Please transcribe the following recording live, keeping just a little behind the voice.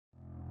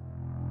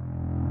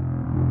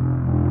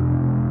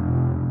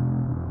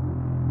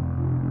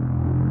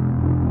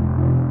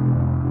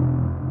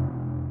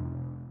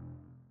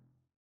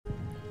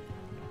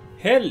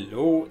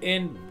Hello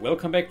and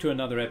welcome back to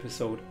another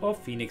episode of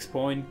Phoenix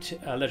Point,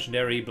 a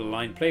legendary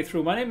blind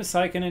playthrough. My name is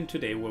Syken and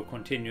today we're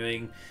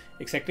continuing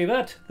exactly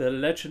that, the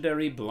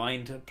legendary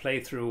blind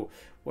playthrough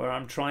where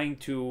I'm trying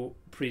to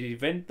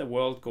prevent the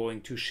world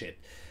going to shit.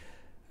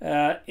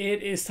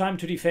 It is time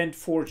to defend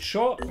Fort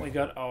Shaw. We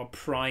got our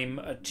prime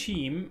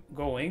team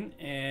going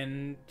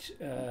and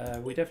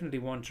we definitely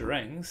want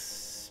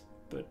ranks,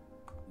 but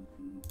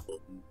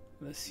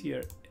this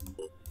here,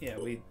 yeah,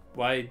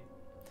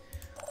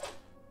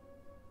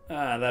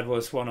 that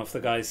was one of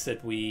the guys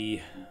that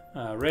we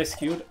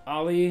rescued.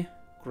 Ali,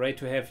 great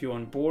to have you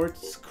on board.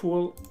 It's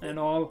cool and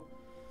all.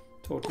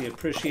 Totally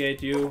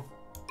appreciate you.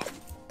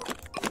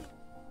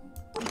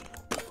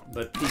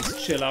 But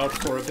please chill out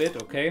for a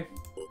bit, okay?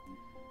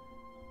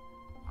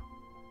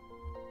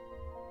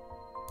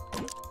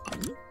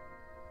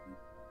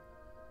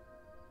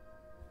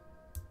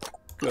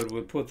 Good,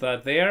 we'll put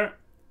that there.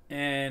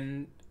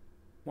 And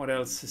what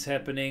else is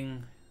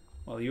happening?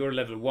 Well, you're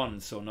level 1,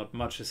 so not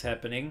much is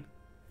happening.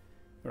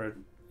 We're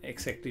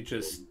exactly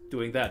just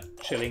doing that,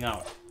 chilling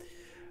out.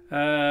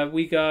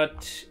 We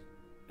got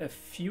a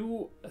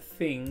few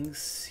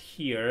things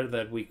here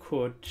that we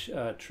could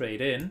trade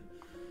in.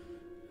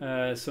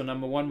 So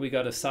number 1, we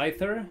got a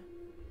Scyther.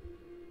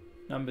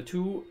 Number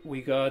 2,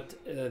 we got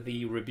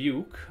the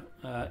Rebuke,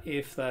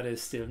 if that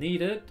is still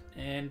needed.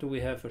 And do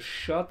we have a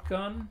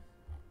shotgun?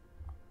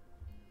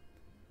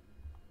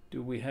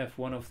 Do we have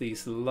one of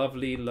these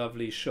lovely,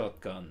 lovely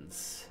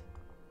shotguns?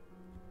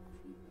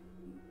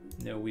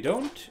 No, we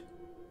don't.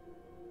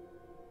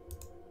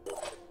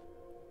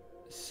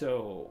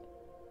 So,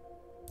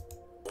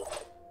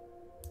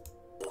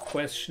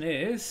 question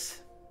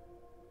is,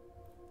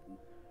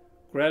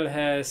 Grell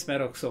has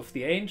Maddox of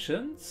the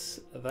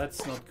Ancients.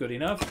 That's not good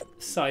enough.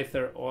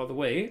 Scyther all the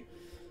way.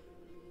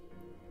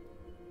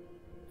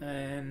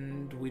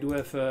 And we do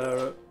have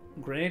a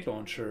grenade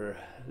launcher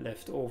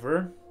left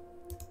over.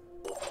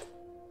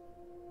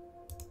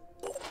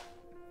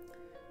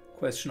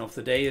 Question of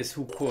the day is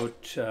who could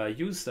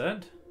use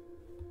that.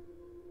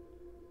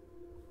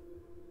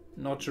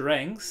 Not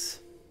ranks.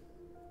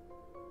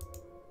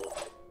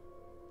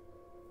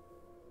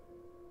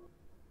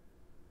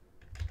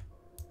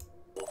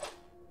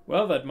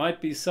 Well, that might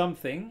be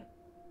something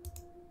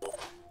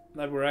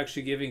that we're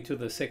actually giving to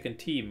the second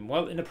team.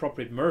 Well,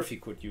 inappropriate Murphy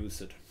could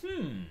use it.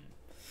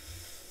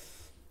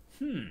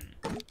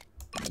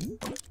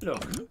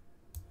 Look.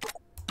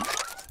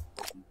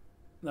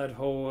 That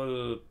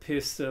whole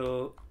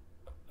pistol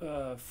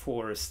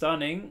for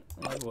stunning,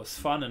 that was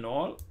fun and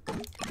all.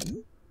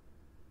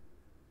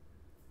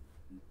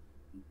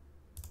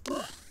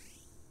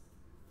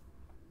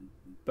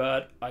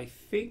 But I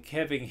think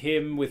having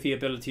him with the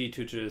ability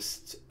to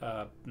just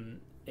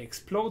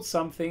explode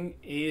something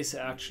is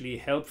actually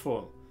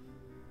helpful.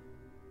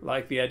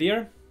 Like the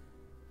idea?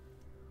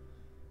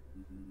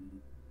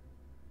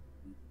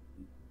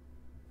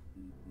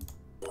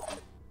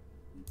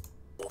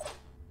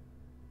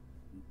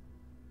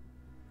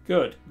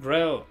 Good.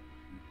 Grell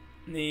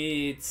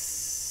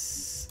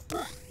needs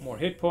more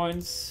hit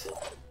points.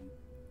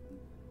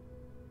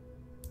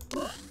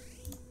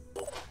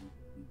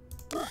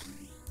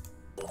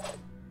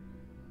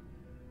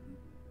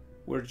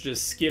 We're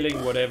just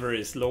skilling whatever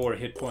is lower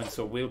hit points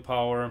or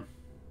willpower.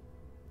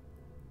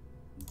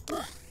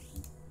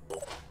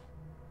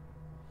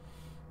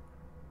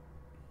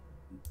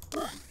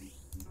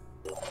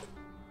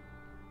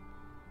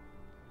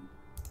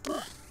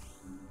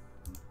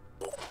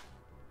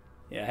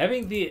 Yeah,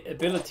 having the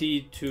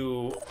ability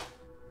to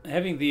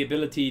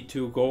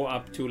go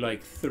up to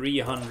like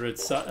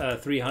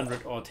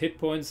 300 odd hit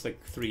points,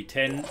 like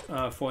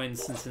 310 for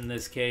instance in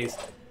this case,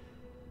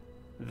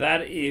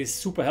 that is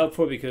super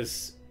helpful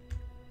because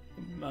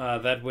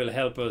that will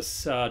help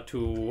us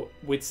to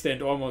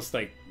withstand almost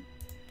like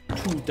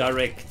 2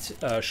 direct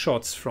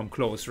shots from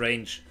close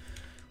range,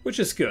 which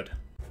is good.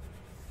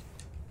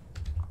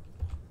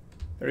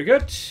 Very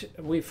good.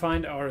 We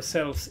find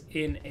ourselves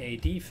in a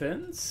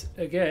defense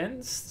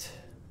against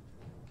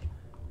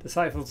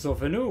Disciples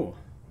of Anu.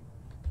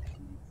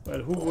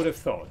 Well, who would have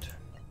thought?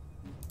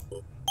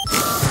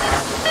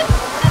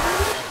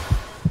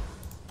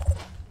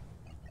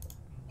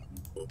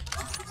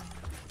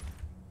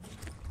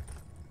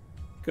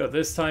 Good,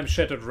 this time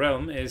Shattered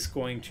Realm is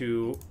going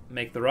to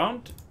make the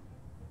round.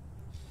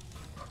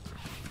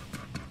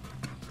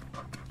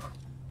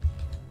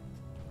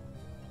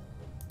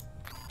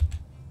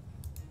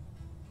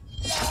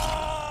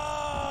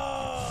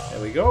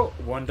 There we go,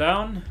 1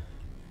 down.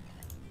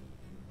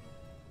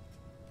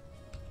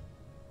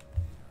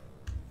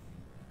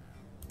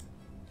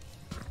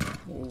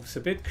 Moves a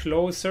bit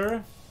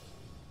closer.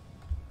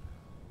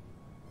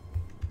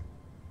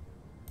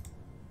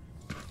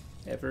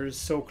 Ever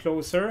so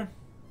closer.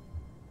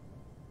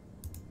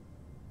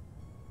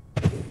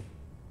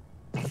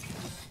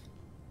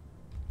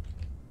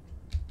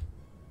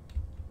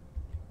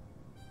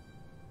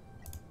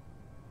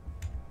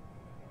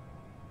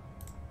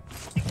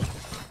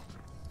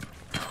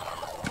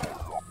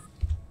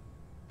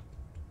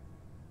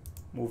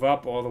 Move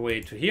up all the way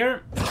to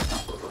here.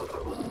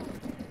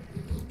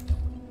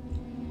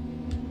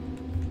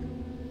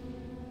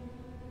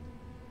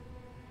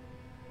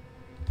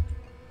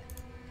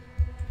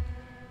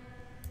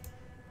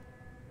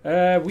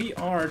 We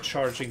are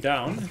charging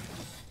down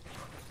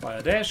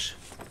via dash.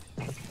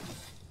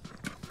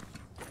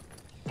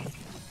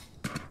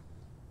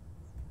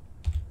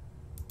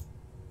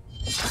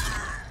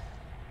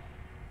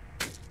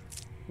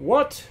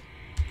 What?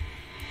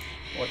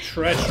 What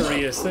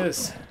treachery is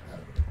this?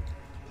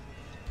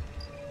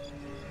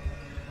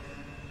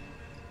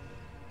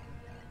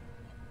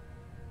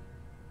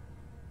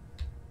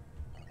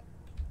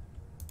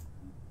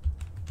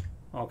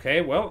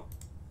 Okay, well.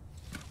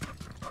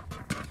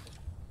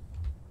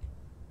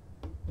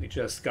 We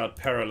just got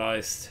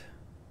paralyzed.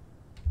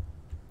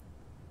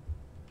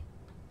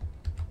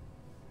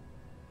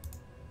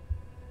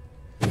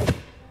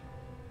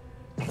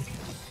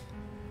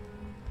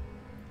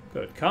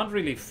 Good. Can't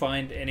really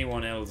find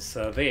anyone else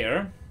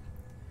there.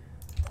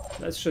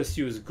 Let's just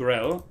use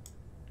Grell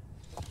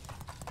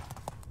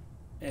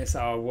as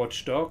our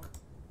watchdog.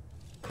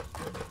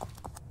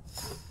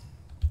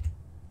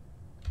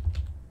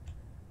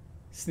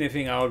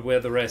 Sniffing out where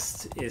the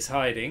rest is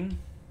hiding.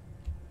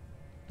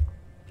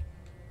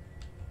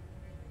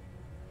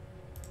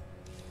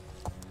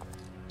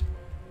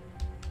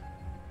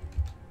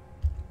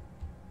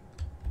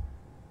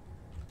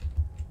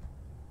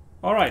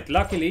 Alright,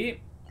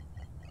 luckily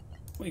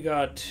we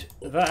got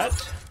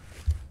that.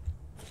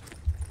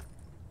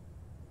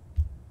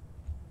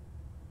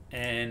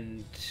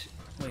 And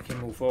we can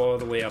move all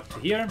the way up to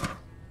here.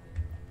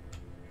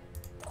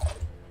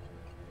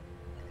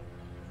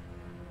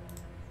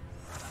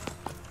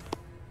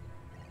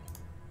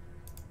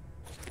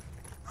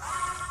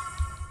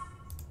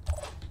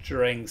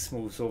 Drinks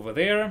moves over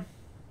there.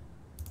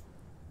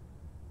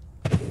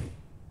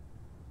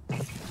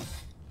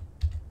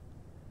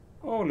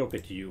 Oh, look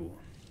at you.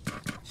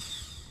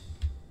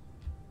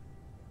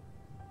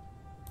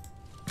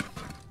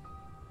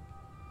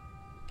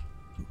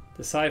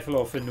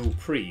 Disciple of a new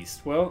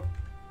priest. Well,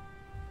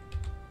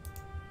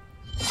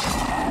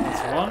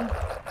 that's one.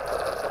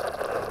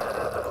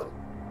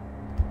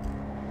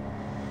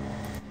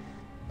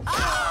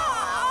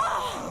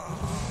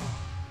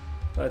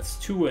 That's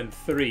 2 and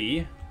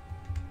 3.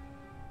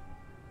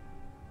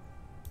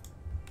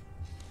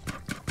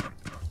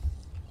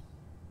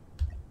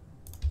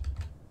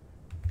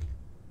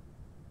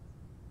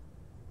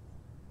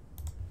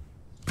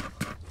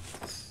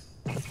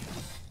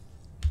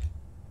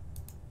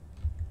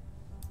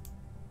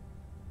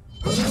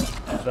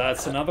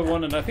 That's another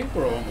one, and I think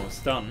we're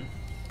almost done.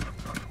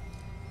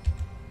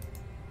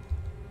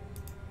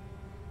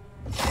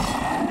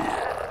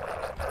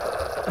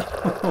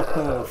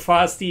 Oh,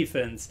 fast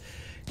defense.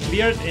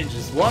 Cleared in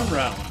just 1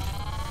 round.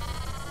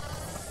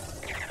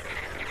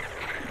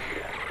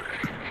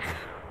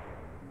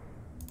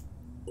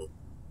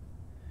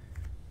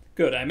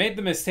 Good, I made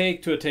the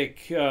mistake to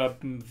attack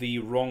the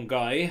wrong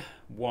guy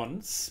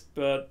once,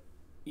 but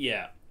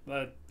yeah,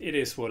 but it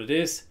is what it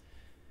is.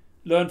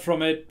 Learn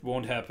from it,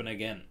 won't happen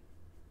again.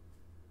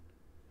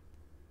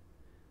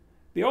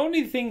 The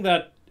only thing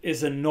that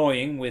is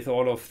annoying with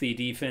all of the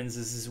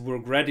defenses is we're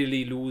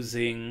gradually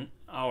losing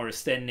our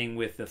standing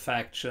with the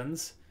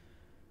factions,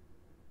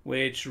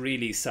 which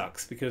really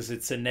sucks because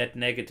it's a net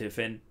negative,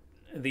 and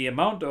the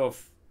amount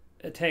of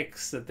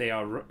attacks that they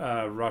are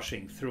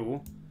rushing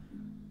through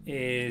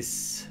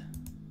is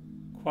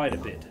quite a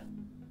bit.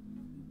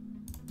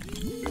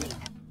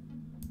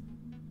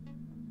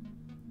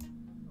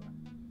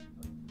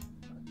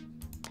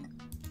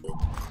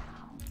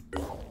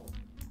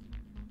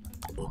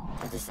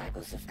 The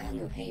disciples of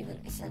New Haven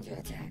is under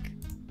attack.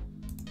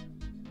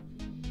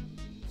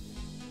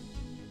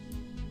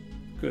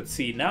 Good,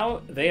 see,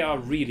 now they are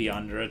really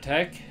under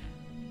attack,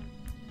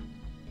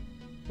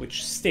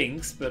 which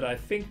stinks, but I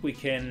think we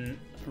can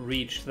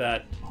reach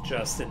that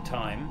just in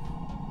time.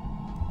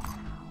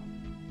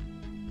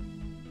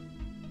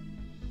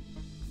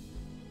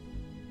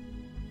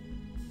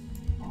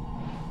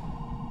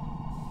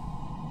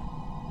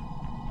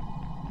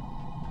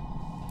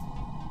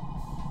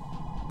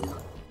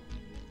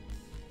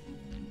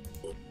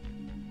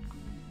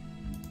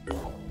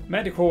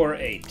 Medicore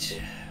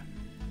 8.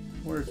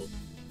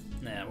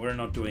 We're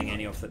not doing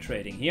any of the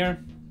trading here.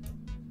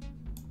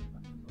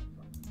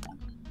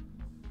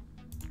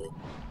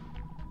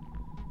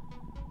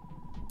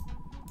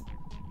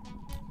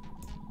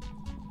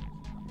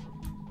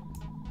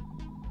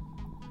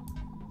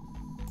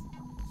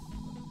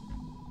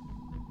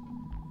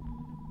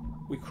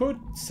 We could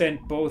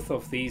send both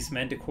of these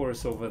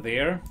manticores over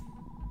there.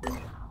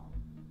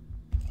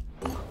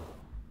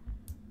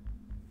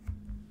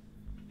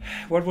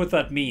 What would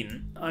that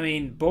mean? I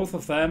mean, both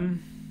of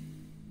them.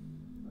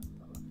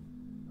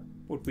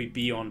 Would we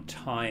be on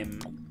time?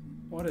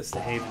 What is the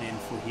Haven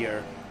info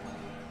here?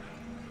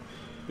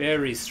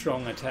 Very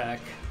strong attack.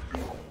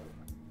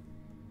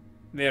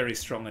 Very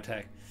strong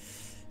attack.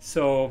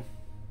 So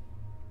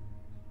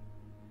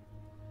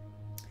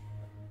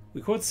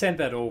we could send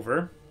that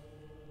over.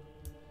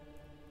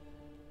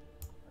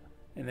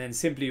 And then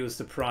simply use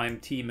the prime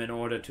team in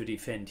order to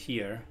defend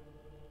here.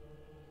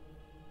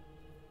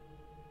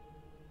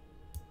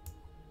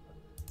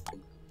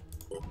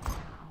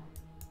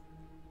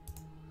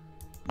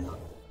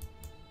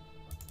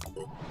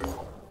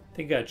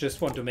 think I just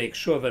want to make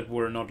sure that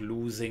we're not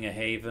losing a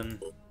haven.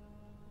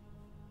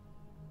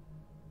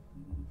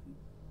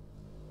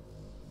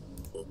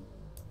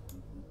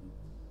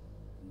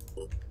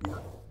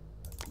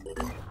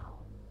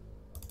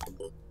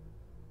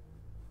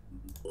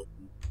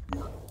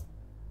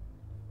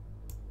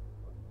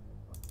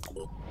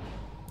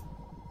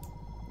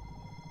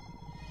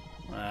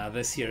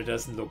 This here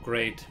doesn't look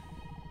great.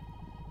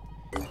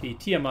 The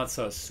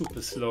Tiamats are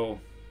super slow.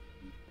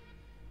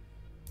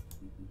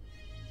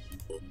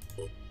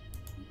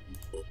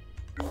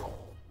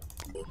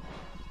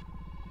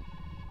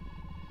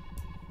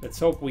 Let's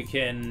hope we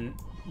can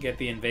get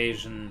the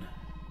invasion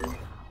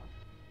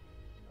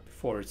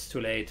before it's too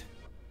late.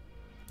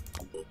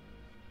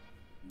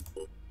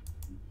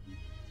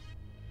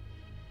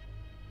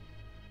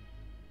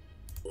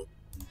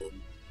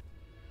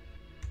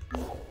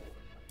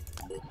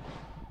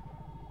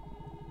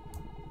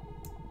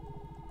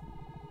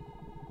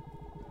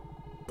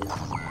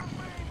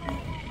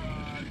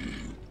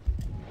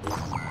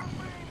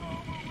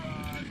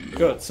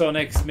 Good, so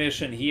next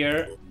mission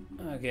here,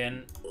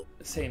 again,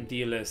 same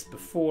deal as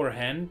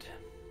beforehand.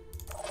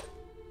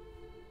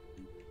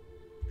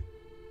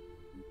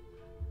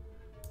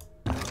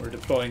 We're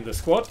deploying the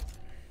squad.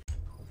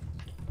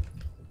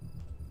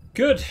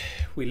 Good,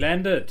 we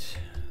landed.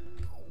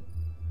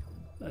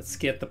 Let's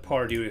get the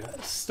party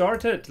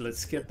started.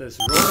 Let's get this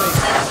rolling.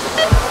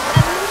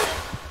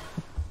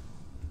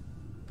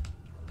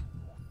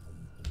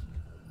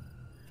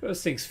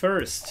 First things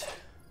first,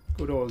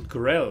 good old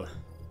Grell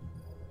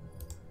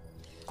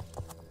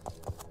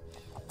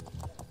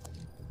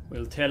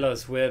will tell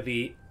us where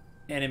the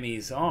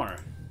enemies are.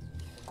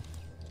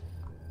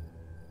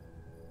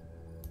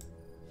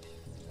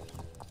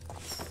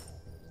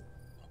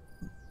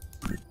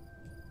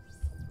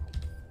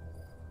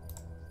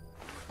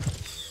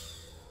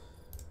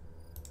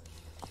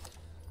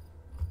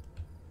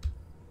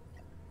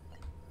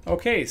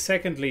 Okay,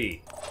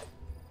 secondly,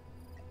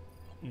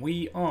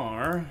 we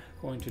are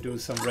going to do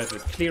some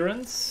rapid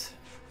clearance.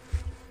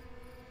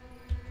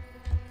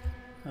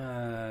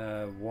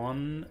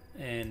 1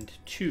 and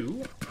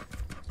 2.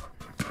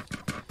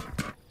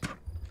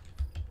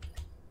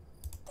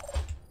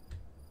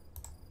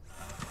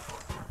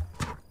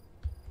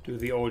 Do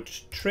the old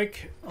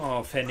trick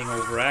of handing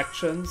over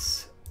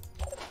actions.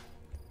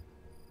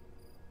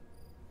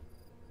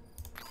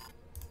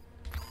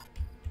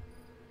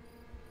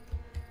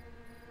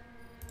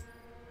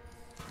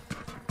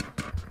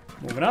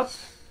 Moving up.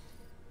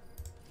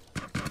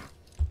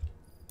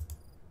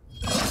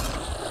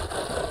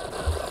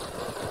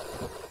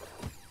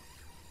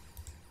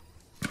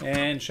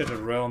 And Shattered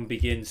Realm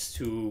begins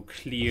to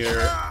clear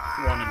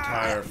one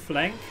entire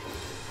flank.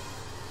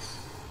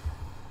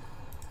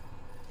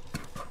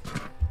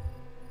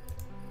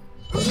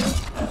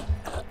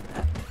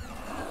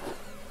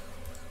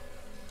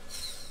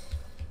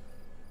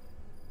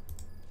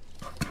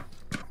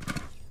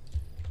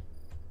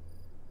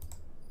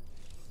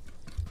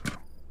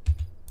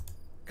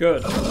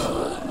 Good.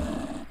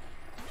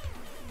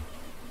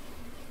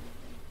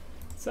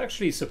 It's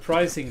actually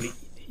surprisingly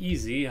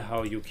easy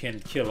how you can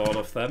kill all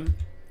of them.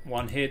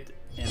 One hit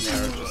and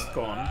they're just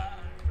gone.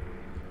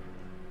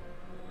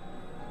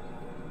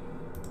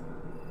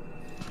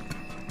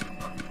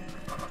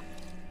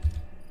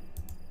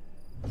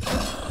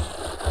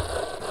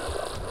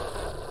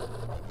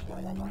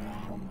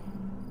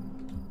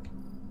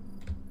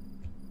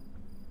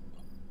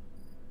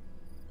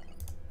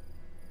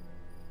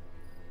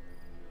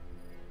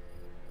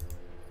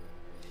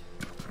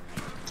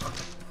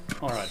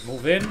 All right,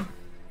 move in.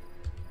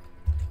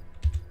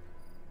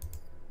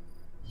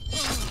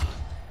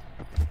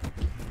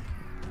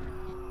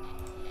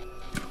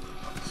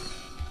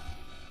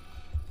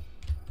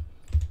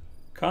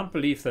 Can't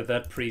believe that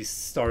that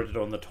priest started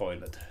on the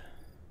toilet.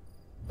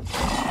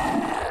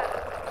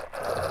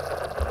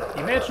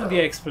 Imagine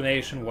the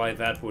explanation why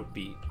that would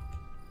be.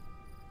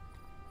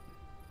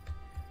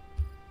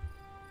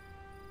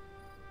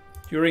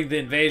 During the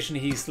invasion,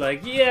 he's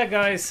like, yeah,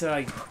 guys,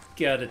 I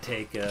gotta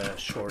take a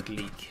short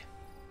leak.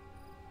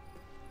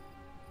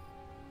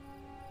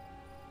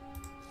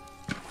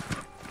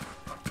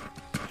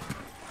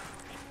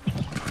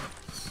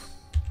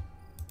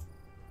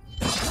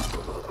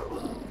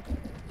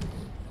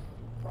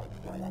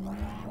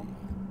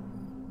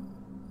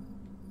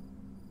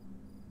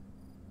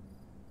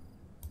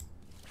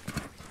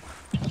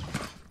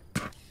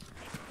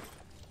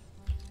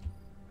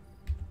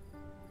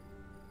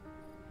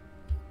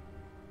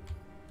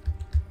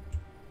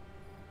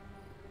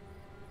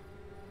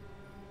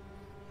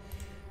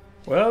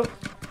 Well,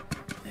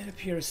 it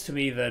appears to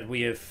me that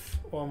we have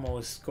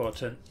almost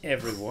gotten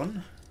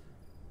everyone.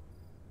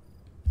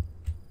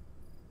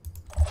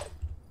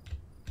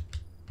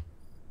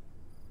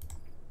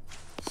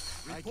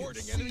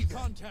 Reporting enemy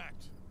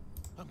contact.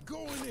 I'm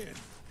going in.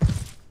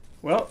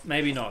 Well,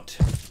 maybe not.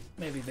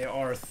 Maybe there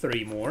are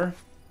 3 more.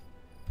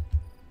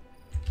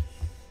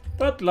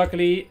 But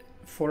luckily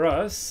for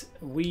us,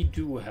 we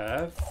do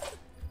have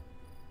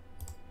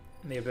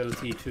the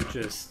ability to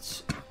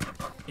just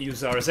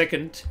use our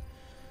second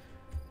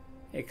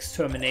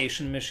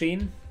extermination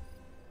machine.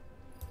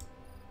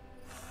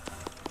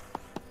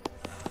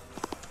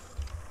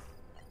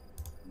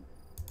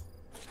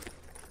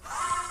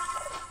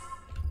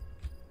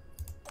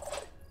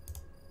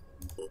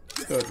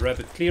 Good,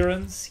 rapid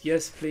clearance,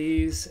 yes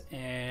please.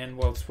 And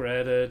whilst we're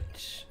at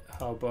it,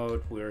 how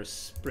about we're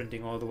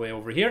sprinting all the way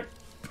over here.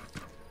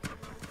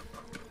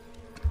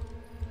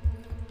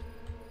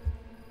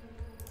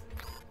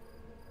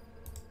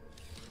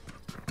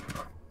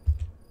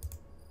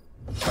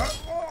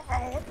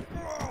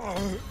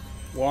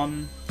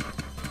 One,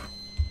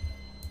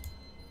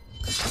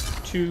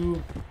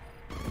 two,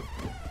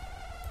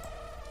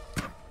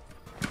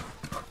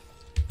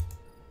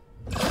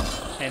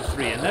 and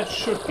three, and that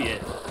should be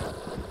it.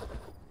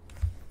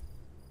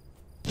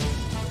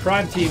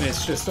 Prime team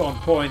is just on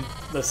point.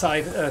 The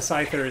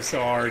Scythers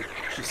are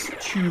just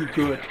too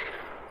good.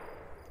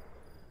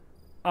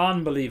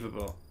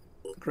 Unbelievable.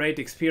 Great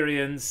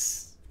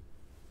experience,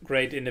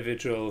 great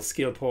individual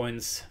skill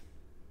points.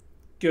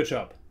 Good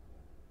job.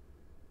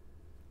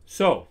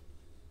 So,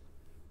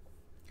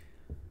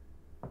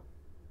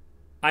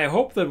 I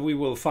hope that we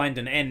will find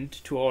an end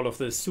to all of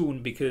this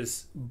soon,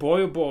 because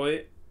boy oh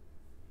boy,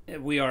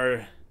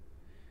 we're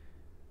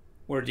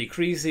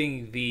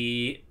decreasing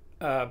the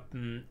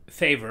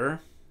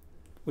favor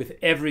with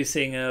every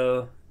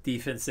single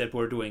defense that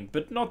we're doing.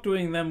 But not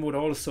doing them would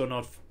also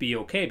not be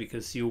okay,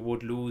 because you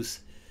would lose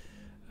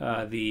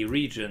the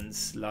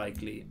regions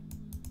likely.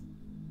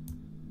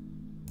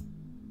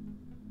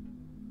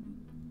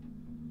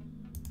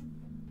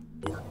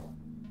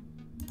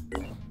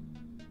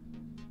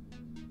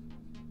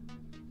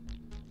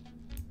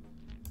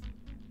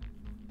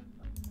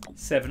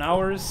 Seven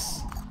hours,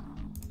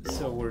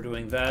 so we're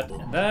doing that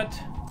and that.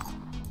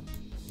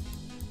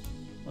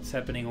 What's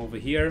happening over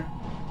here?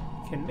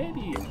 Can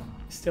maybe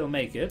still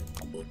make it.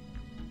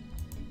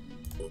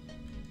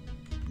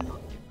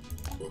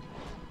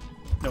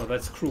 No,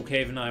 that's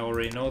Crookhaven, I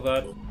already know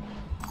that.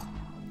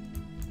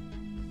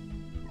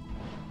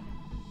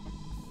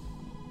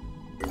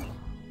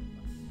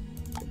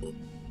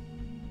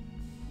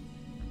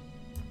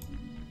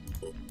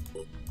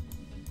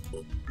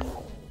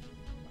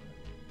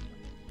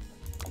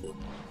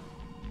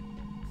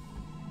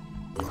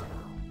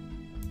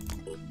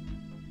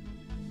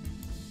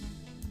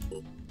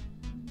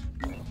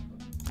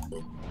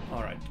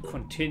 Alright,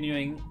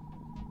 continuing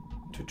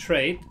to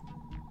trade.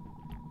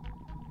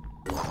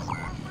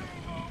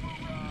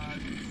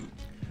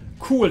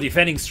 Cool,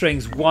 defending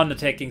strength 1,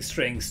 attacking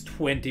strength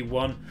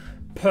 21.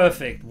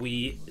 Perfect,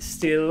 we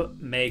still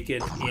make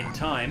it in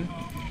time.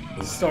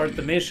 Start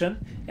the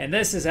mission. And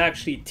this is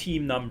actually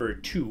team number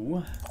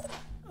 2,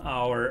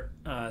 our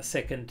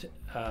second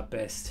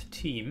best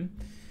team.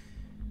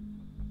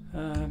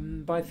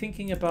 By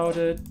thinking about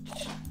it,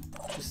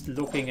 just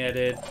looking at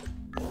it,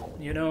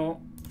 you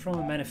know, from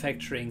a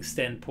manufacturing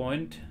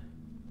standpoint,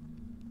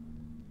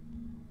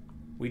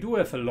 we do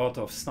have a lot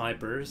of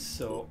snipers,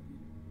 so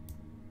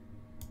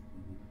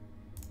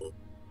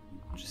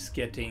just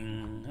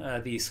getting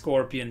these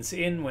scorpions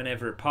in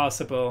whenever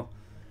possible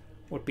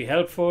would be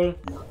helpful.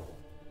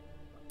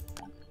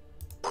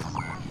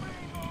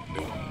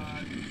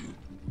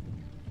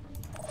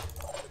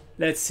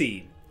 Let's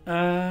see.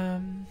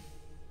 Well,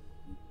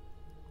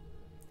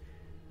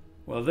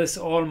 this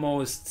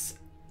almost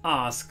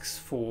asks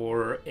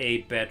for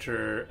a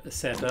better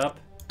setup.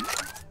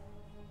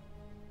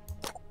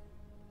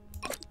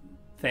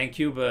 Thank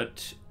you,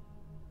 but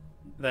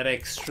that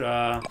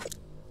extra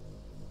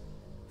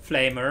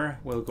flamer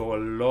will go a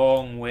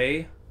long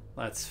way.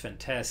 That's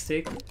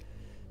fantastic.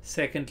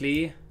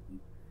 Secondly,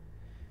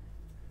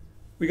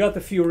 we got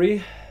the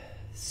Fury.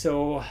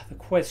 So the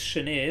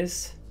question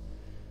is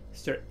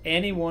there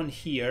anyone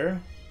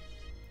here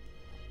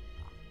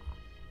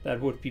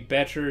that would be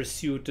better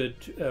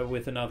suited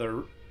with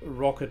another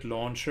rocket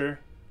launcher?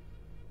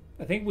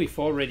 I think we've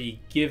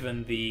already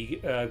given the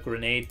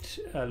grenade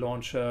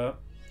launcher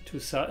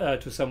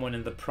to someone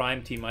in the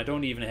Prime team. I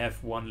don't even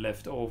have one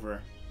left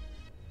over.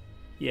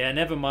 Yeah,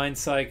 never mind,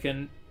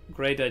 Syken.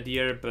 Great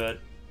idea, but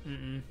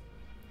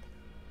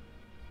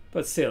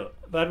but still,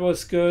 that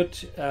was good.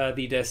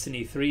 The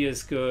Destiny 3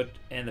 is good,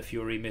 and the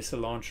Fury missile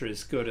launcher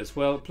is good as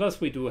well. Plus,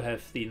 we do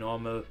have the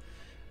normal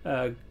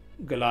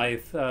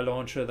Goliath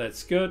launcher.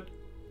 That's good.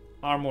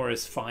 Armor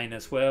is fine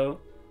as well.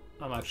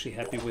 I'm actually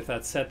happy with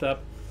that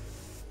setup.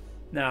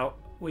 Now,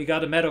 we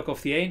got a Medoc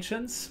of the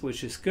Ancients,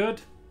 which is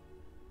good.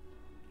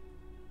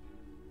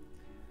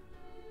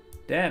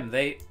 Damn,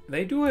 they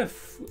do have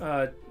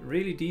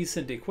really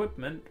decent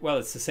equipment. Well,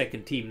 it's the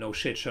second team, no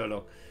shit,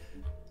 Sherlock.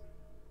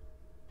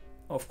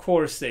 Of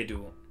course they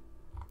do.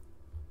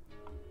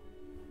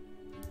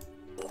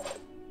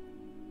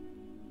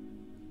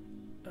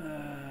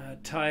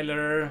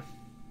 Tyler,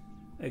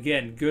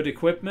 again, good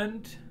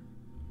equipment.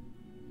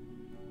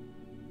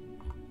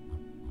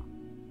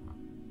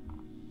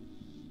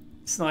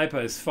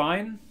 Sniper is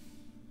fine.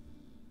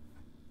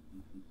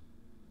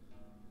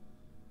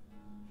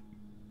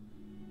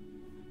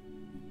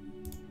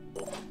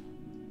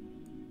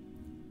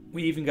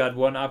 We even got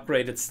one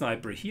upgraded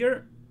sniper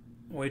here,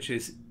 which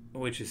is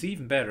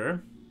even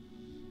better.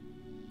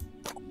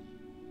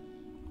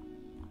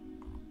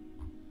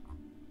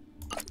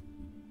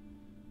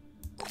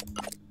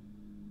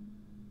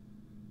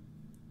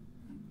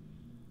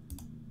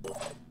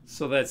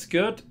 So that's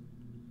good.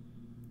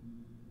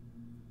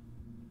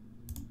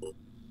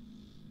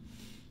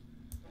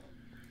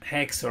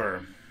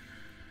 Hexer.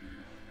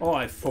 Oh,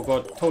 I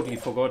forgot, totally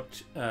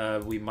forgot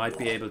we might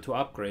be able to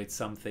upgrade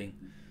something.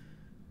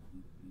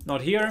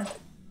 Not here.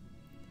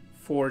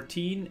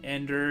 14,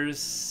 and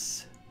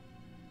there's...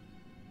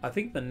 I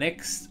think the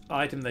next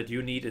item that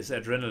you need is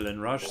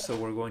Adrenaline Rush, so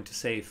we're going to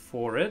save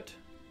for it.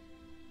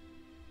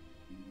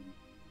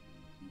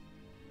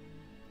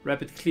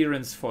 Rapid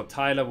clearance for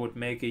Tyler would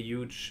make a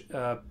huge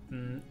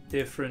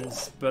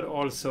difference, but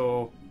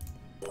also,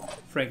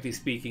 frankly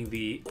speaking,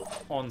 the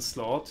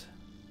onslaught.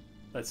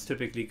 That's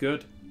typically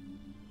good.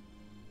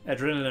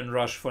 Adrenaline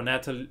Rush for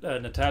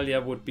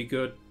Natalia would be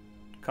good.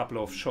 A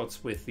couple of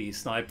shots with the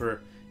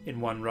sniper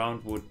in one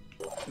round would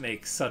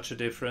make such a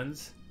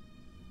difference.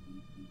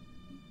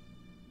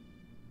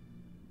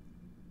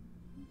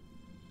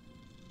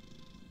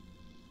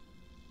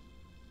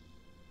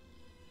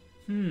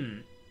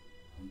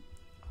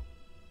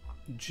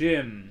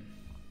 Jim.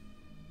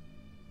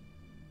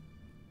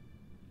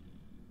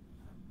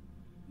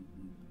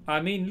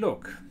 I mean,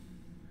 look.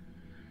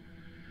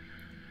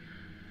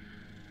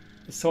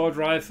 Assault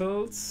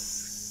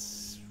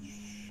rifles.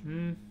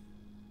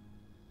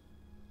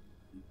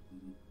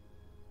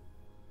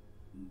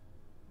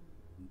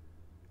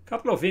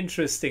 Couple of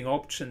interesting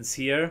options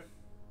here.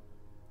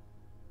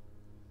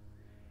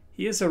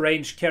 Here's a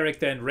ranged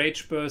character, and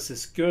Rage Burst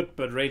is good,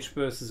 but Rage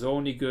Burst is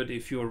only good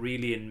if you're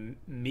really in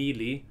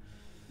melee.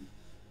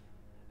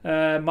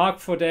 Mark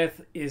for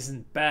Death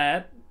isn't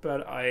bad,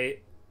 but I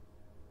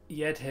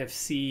yet have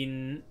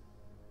seen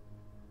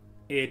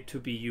it to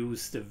be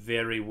used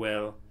very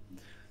well.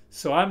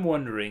 So I'm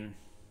wondering,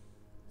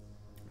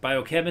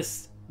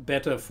 Biochemist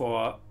better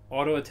for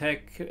auto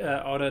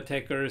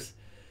attackers.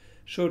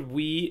 Should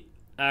we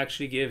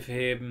actually give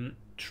him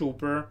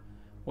Trooper,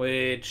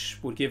 which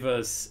would give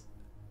us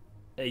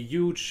a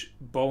huge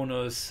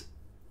bonus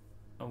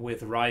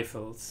with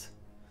rifles?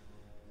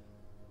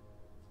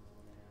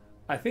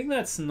 I think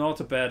that's not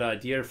a bad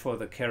idea for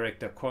the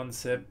character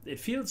concept. It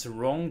feels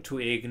wrong to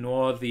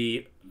ignore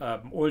the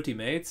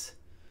ultimates.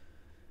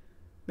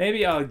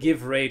 Maybe I'll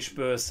give Rage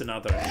Burst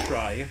another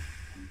try.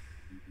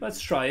 Let's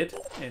try it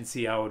and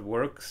see how it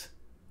works.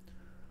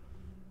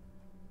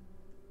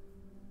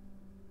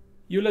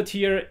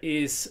 Eulatier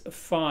is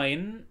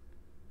fine.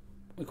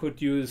 We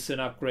could use an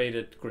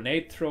upgraded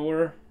grenade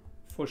thrower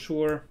for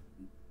sure.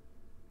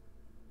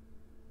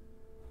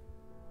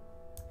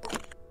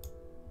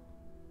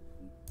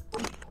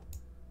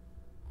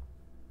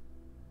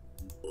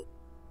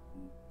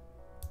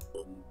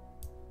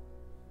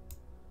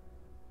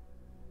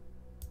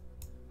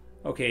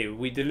 Okay,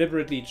 we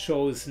deliberately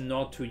chose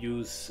not to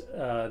use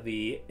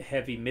the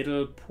heavy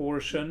middle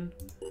portion.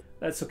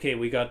 That's okay,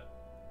 we got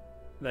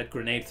that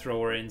grenade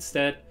thrower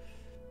instead.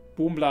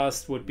 Boom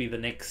Blast would be the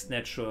next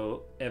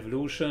natural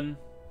evolution.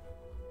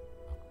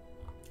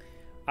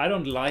 I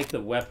don't like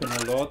the weapon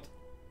a lot,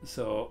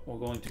 so we're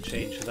going to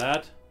change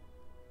that.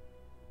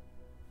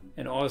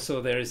 And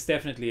also there is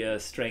definitely a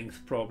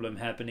strength problem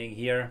happening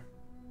here.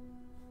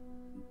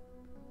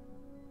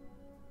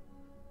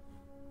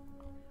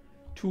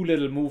 Too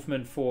little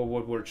movement for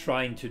what we're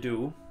trying to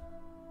do.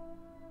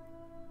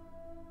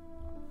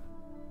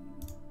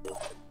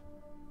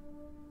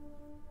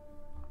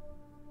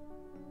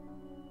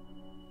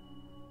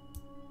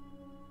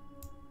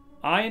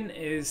 Iron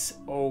is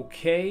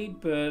okay,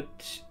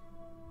 but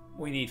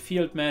we need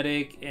Field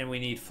Medic and we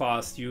need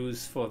fast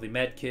use for the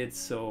medkits,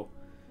 so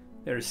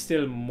there's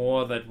still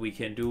more that we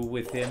can do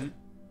with him.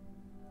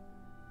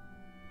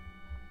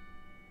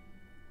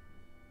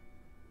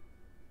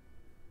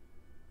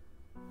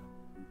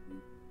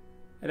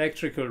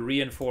 Electrical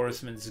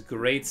reinforcements,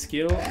 great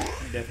skill.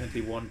 I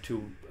definitely want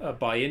to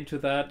buy into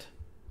that.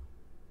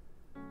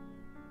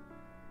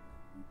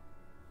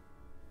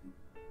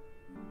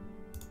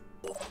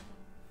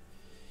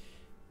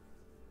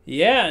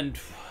 Yeah, and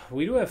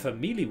we do have a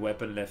melee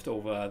weapon left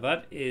over.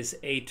 That is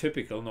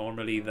atypical.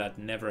 Normally that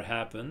never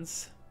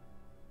happens.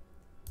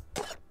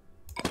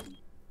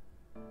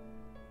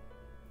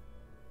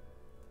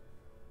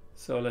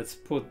 So let's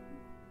put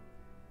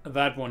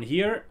that one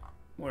here.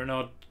 We're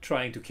not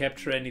trying to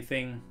capture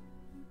anything,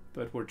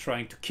 but we're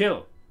trying to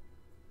kill.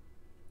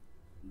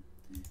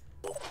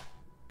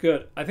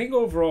 Good. I think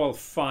overall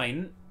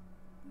fine.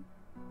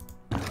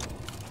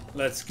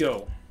 Let's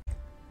go.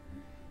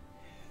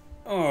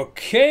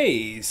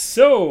 Okay,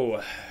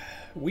 so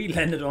we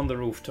landed on the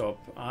rooftop.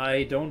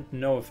 I don't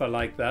know if I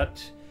like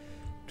that.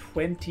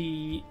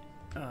 20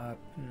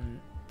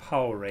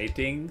 power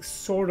rating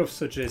sort of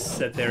suggests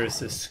that there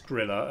is a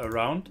Skrilla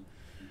around.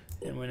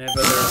 And whenever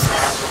there's a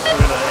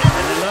Skrilla in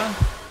Manila,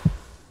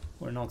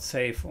 we're not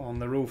safe on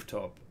the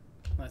rooftop.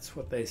 That's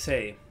what they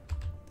say.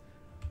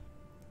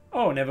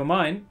 Oh, never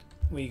mind.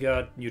 We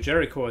got New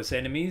Jericho as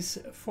enemies.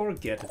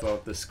 Forget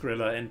about the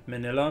Skrilla and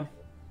Manila.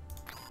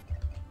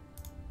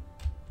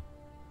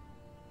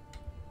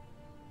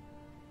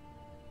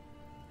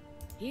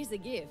 Here's a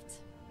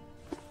gift.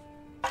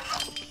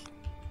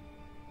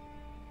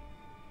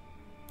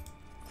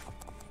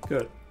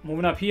 Good.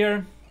 Moving up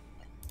here.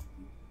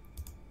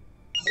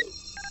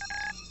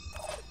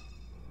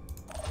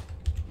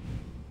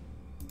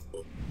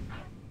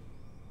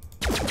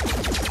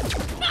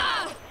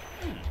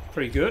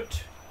 Pretty good.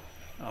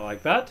 I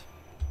like that.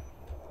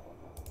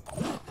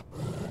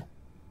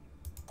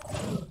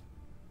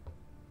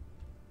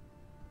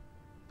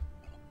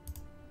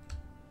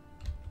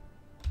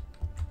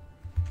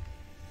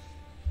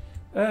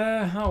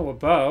 How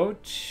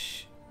about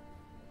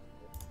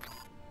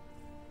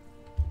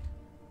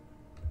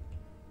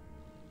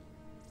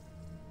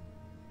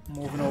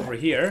moving over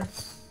here?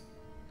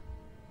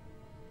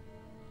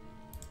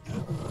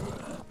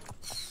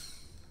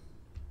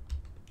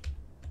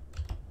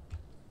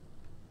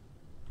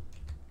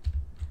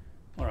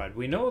 Alright,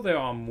 we know there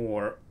are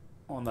more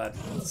on that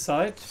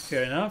side,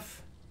 fair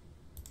enough.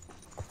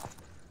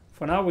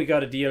 For now we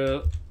gotta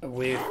deal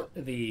with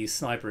the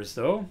snipers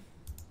though.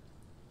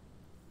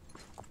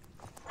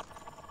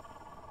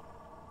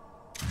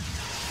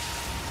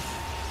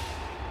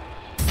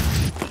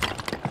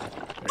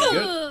 Very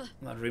good.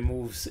 That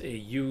removes a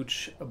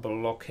huge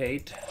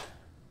blockade.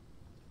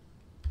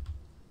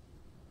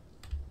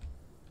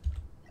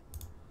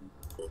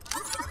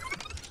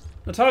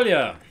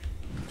 Natalia!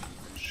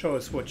 Show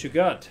us what you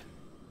got.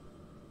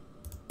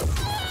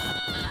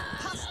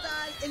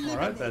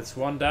 Alright, that's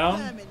one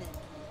down.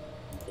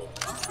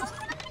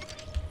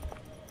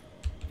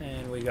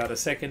 And we got a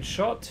second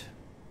shot.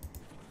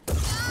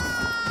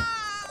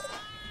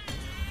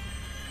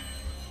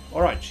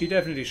 Alright, she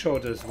definitely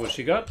showed us what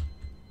she got.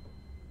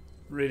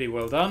 Really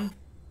well done.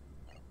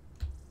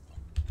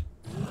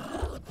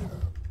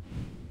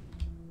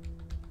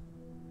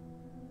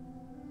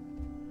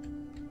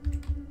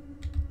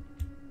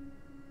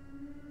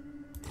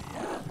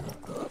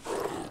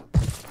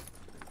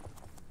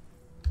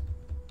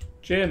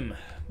 Jim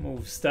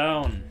moves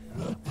down.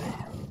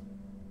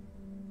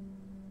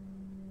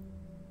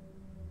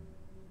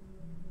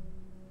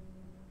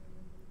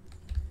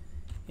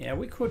 Yeah,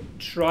 we could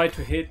try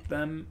to hit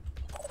them,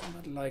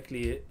 but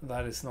likely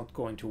that is not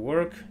going to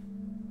work.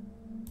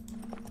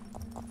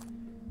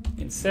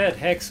 Instead,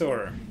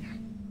 Hexor.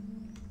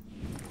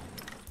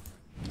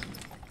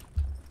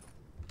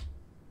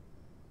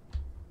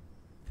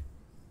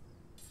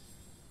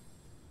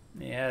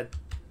 Yeah,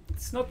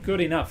 it's not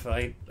good enough.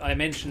 I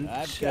mentioned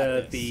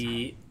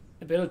the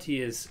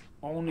ability is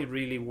only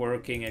really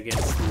working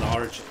against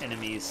large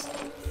enemies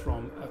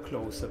from a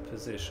closer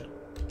position.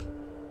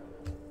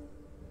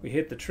 We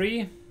hit the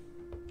tree,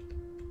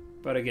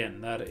 but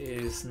again, that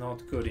is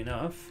not good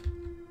enough.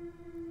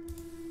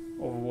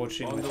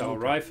 Overwatching with our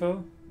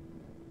rifle.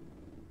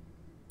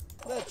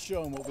 Let's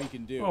show them what we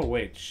can do. Oh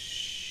wait,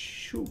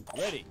 shoot.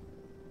 Ready.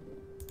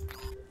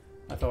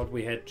 I thought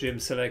we had Jim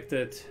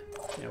selected.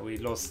 Yeah, we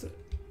lost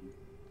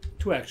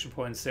 2 action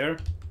points there.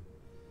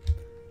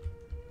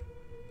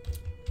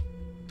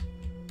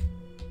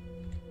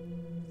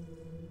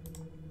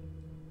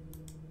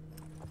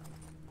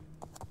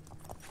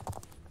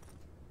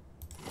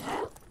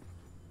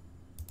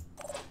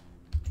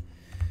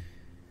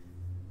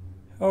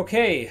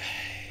 Okay,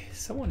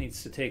 someone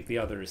needs to take the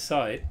other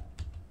side.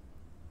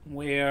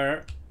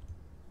 Where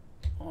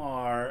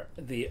are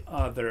the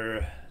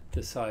other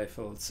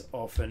disciples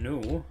of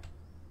Anu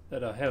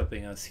that are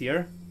helping us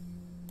here?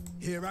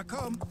 Here I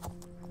come.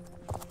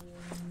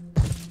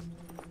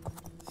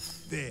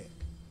 There.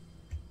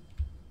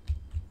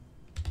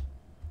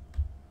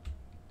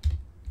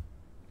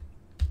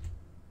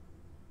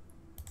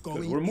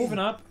 Good. We're moving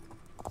up,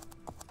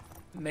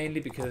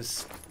 mainly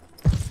because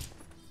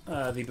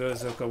the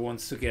Berserker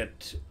wants to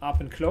get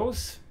up and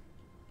close.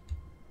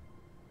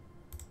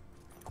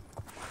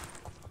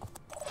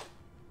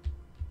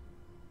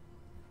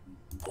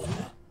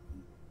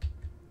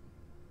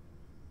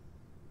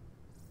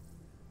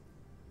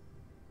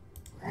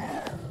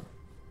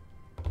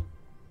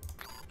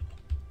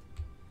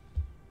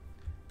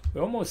 We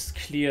almost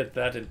cleared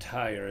that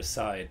entire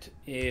side.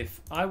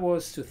 If I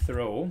was to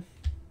throw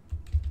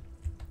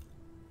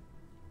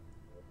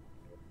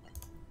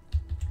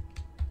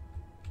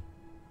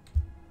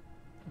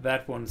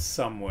that one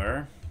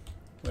somewhere,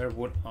 where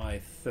would I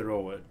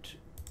throw it?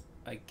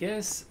 I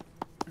guess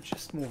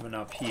just moving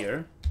up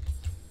here.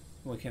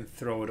 We can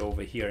throw it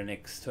over here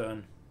next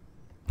turn.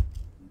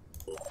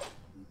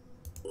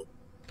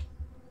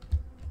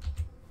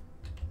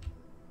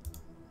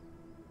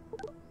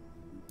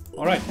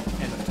 Alright,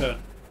 end of turn.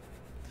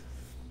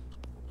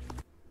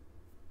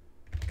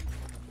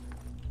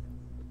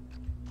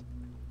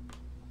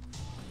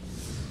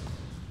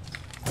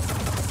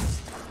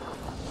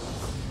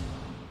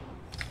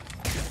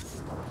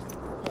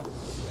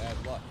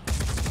 Bad luck.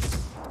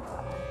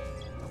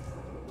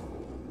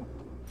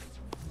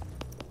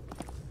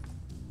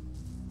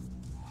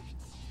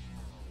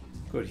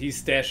 Good,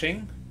 he's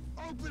dashing.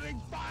 Opening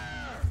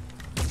fire!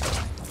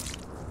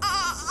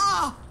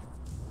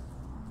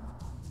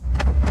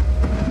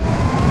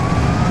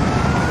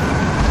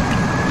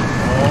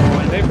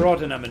 they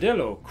brought an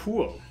armadillo.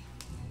 Cool.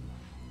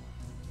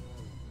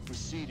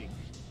 Proceeding.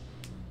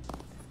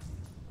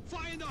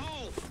 Fire in the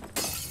hole!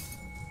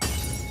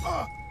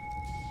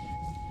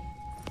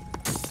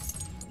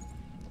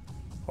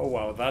 Oh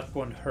wow, that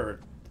one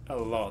hurt a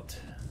lot.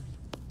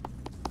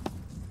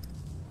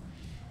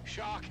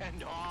 Shock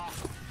and awe.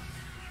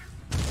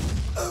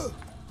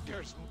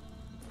 There's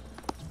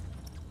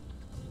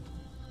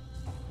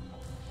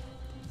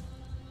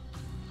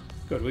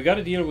Good, we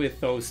gotta deal with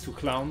those two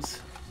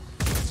clowns.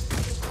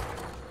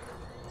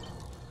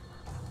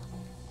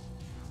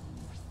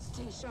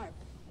 Stay sharp.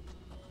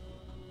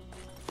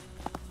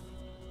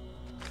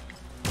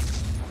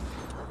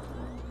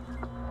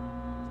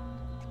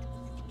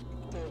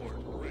 board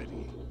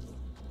ready.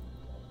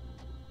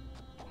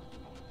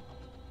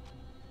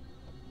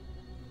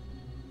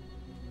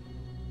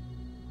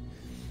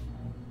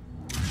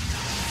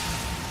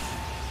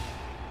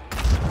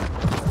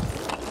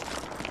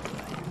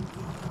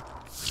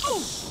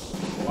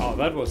 Wow,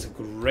 that was a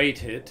great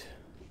hit.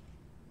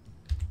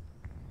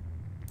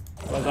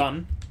 Well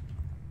done.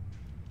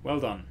 Well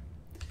done.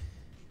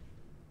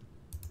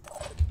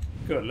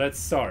 Good, let's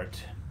start.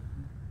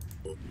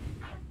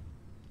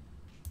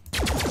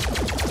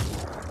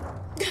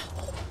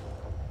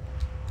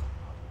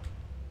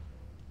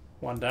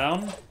 One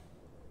down.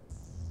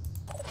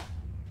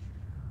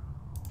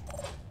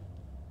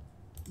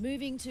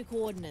 Moving to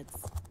coordinates.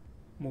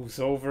 Moves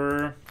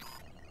over.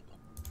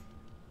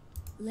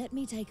 Let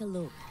me take a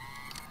look.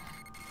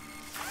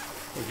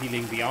 We're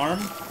healing the arm.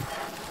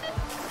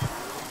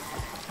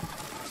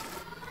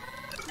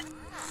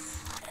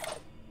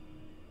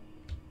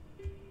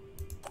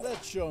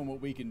 Let's show him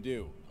what we can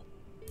do.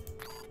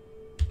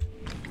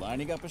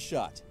 Lining up a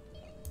shot.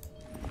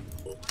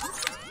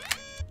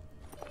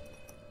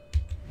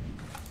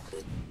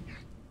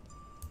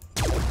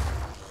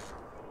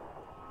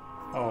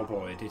 Oh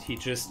boy, did he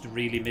just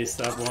really miss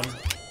that one?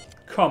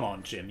 Come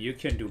on, Jim, you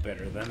can do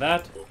better than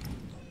that.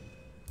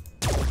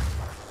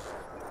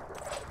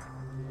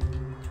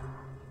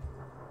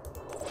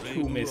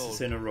 Two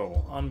misses in a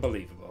row.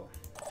 Unbelievable.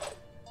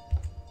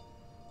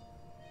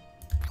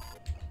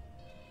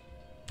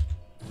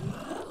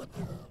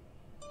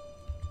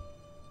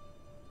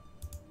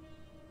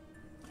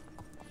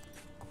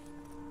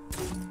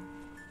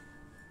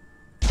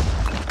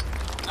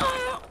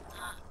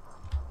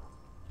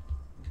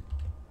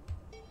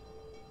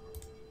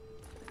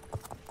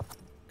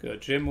 Good,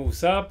 Jim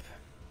moves up.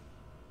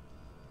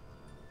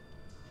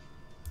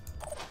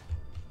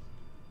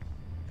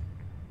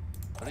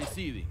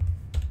 Receiving.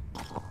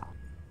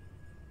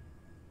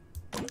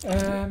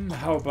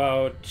 How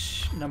about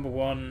number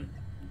one,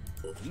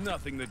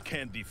 Nothing that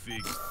can't be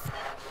fixed.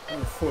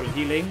 full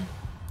healing?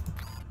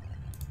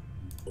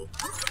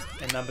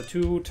 And number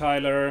two,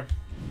 Tyler.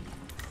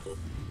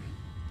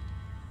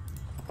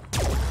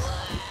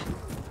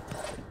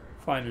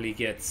 Finally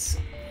gets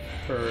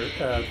her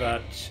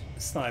that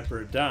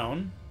sniper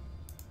down.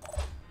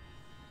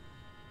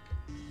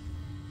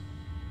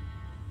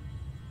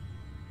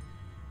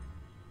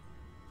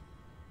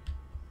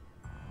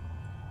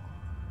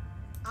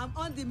 I'm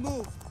on the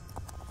move.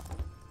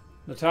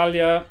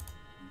 Natalia.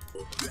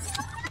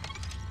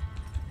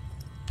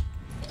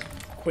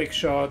 Quick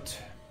shot.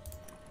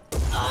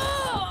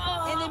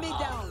 Enemy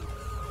down.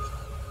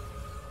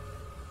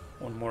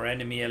 One more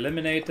enemy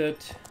eliminated.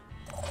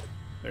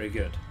 Very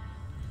good.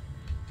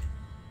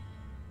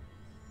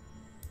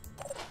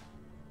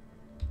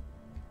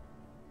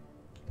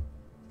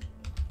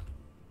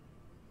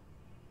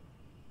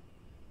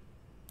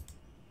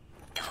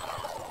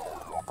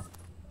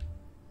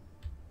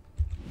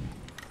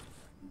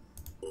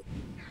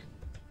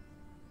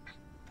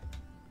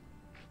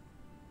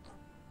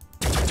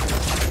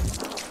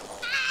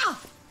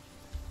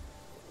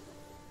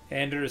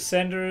 Anders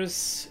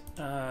Sanders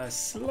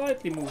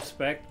slightly moves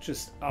back,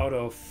 just out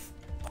of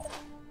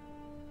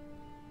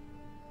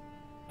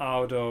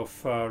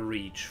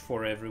reach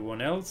for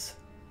everyone else.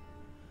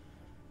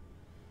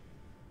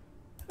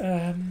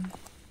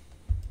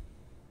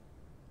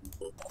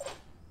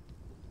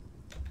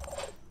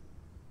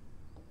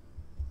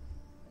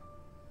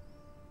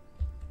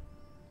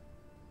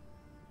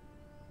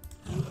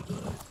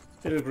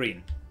 Little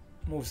Green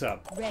moves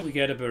up. Ready. We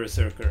get a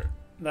Berserker.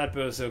 That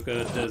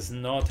Berserker does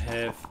not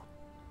have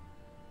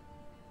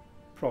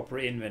proper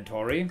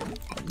inventory.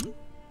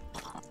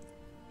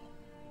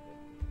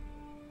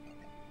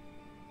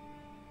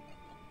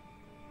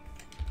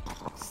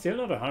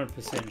 Still not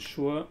 100%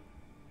 sure.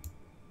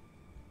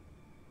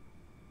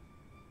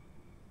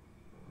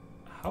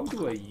 How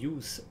do I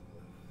use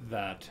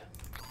that?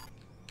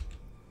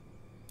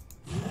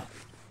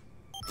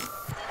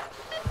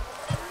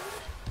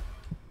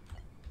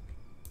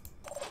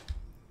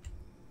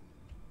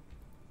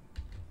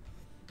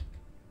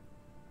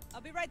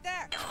 I'll be right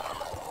there.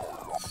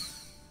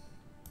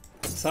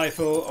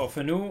 Syphil of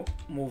Anu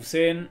moves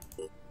in.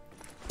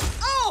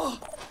 Oh!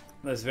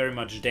 That's very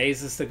much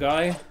dazes the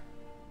guy.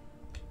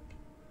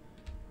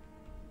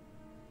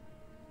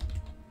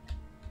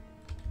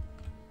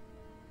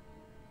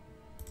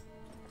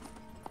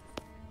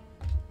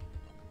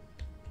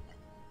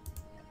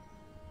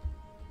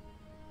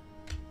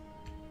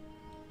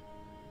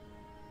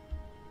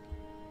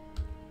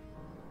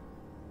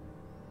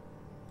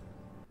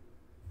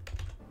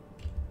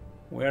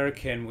 Where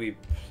can we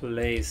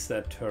place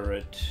that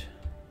turret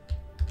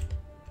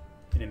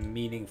in a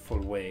meaningful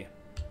way?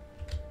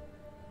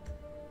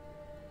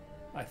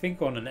 I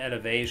think on an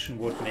elevation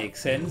would make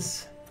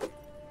sense.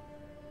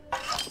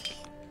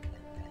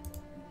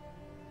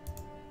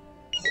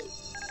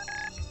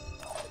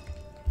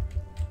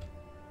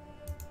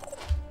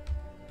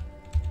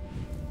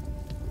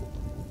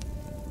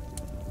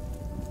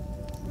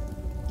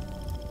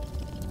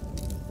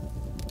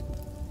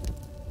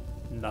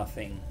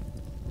 Nothing.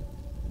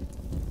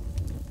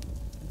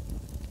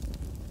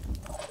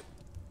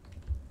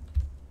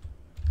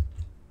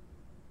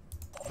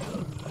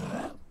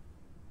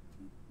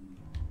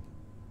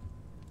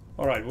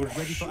 All right,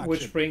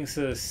 which brings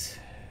us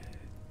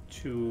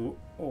to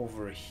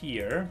over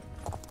here.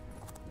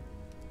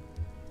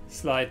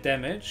 Slight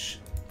damage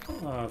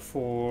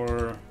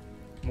for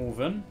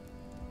moving.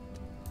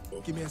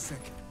 Give me a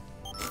second.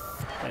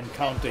 And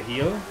counter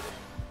heal.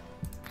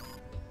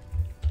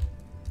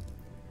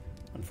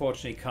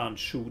 Unfortunately, can't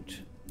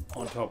shoot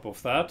on top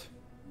of that.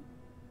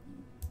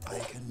 I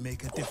can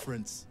make a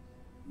difference.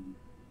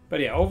 But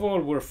yeah,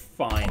 overall we're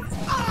fine.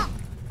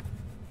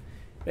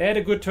 They had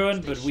a good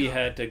turn, but we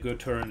had a good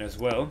turn as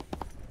well.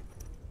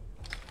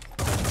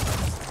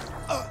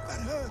 That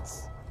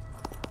hurts.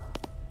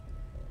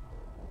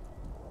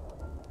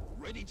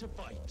 Ready to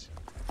fight.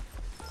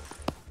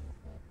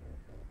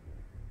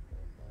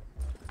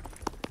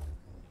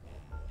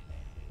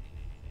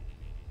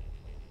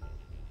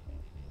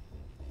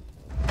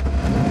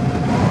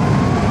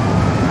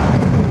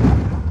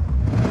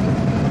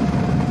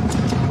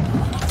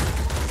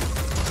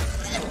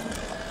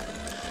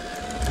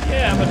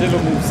 Yeah,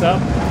 Armadillo moves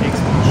up, takes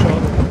one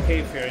shot.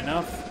 Okay, fair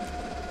enough.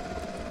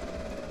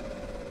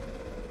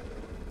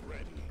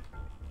 Ready.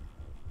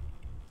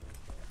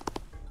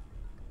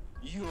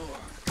 You're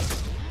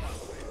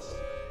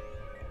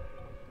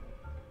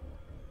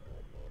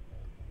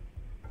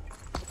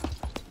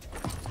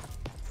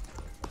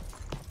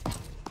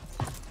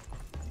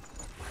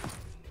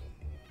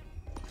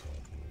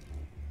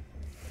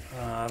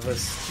The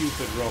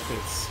stupid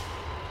rockets.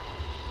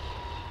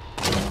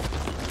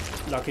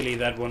 Luckily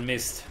that one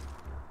missed.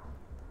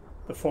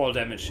 The fall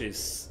damage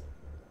is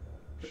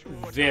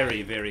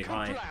very, very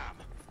high.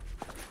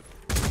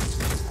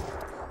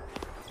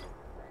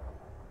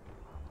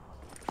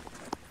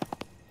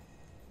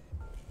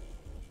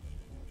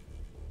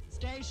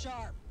 Stay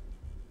sharp.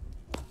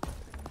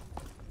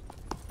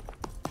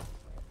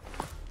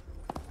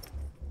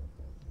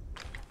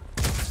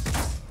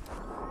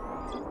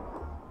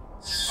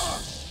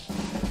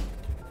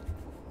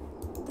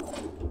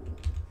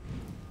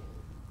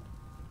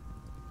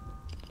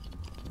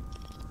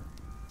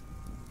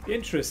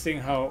 Interesting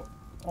how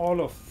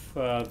all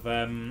of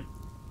them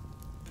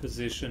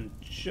positioned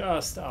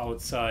just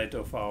outside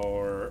of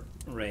our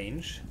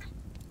range.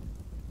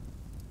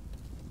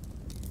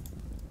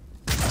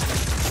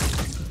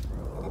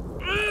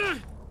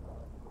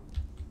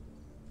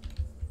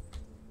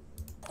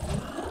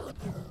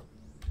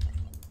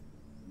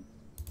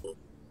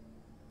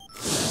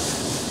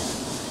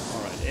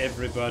 Alright,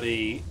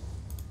 everybody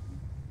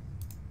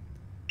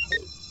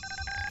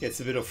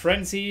gets a bit of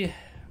frenzy.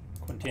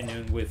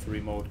 Continuing with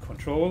remote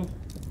control.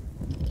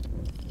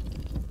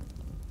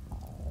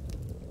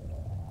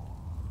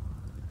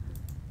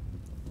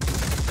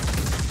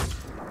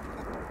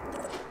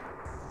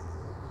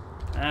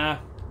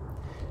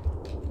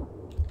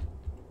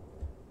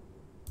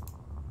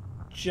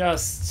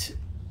 Just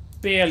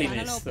barely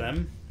missed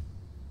them.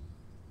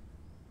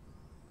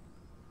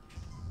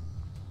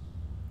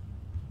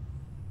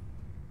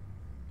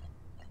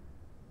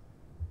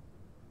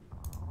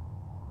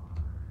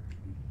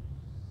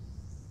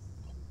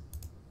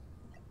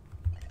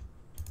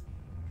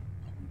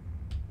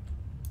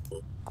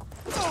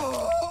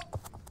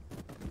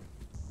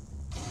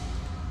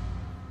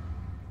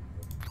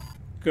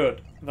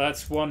 Good.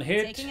 That's one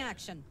hit. Taking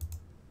action.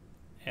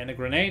 And a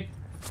grenade.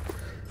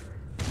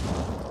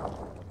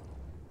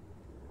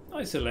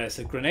 Nice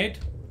elastic grenade.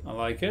 I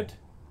like it.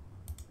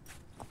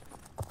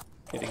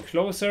 Getting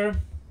closer.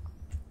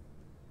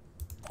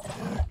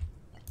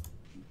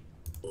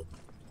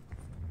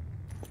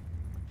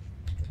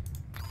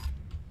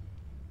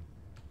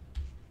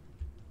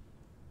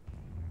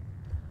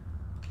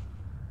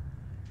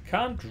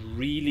 Can't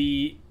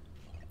really...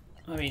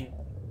 I mean,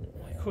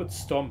 I could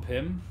stomp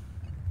him.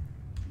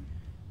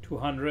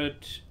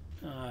 200,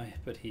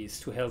 but he's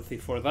too healthy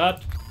for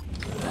that.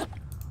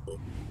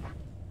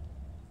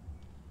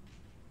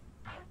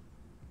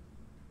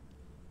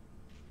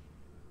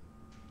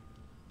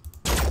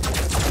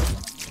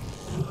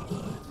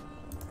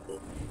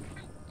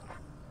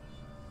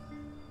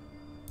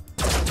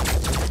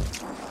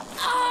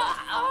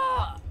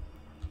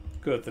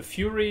 Good, the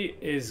Fury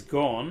is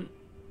gone,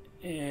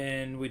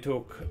 and we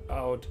took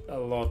out a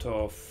lot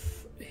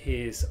of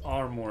his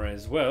armor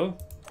as well.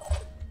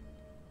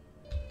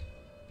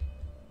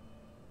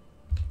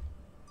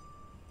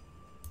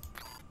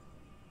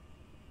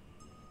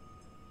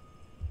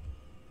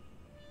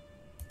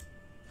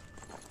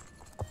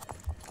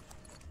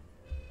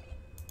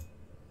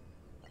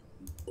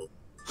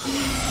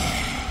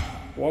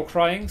 war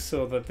crying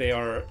so that they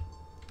are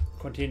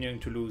continuing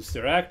to lose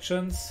their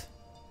actions.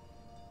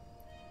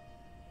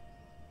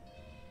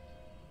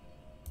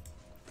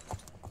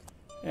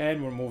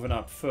 And we're moving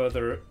up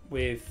further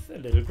with a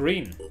little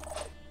green.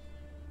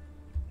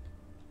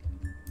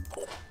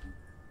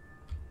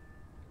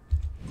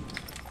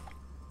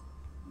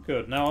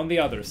 Good, now on the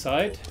other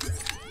side.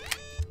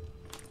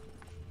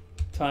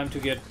 Time to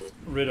get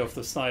rid of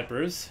the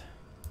snipers.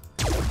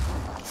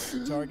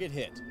 Target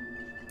hit.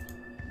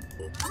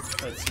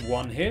 That's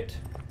one hit.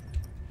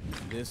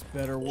 This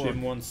better work.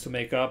 Jim wants to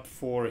make up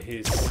for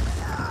his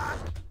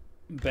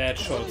bad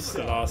shots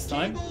the last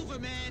time.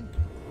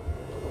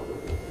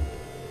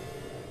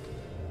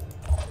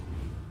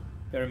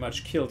 Very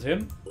much killed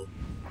him.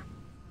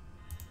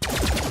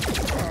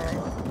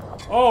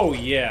 Oh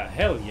yeah,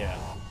 hell yeah.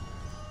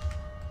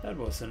 That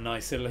was a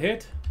nice little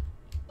hit.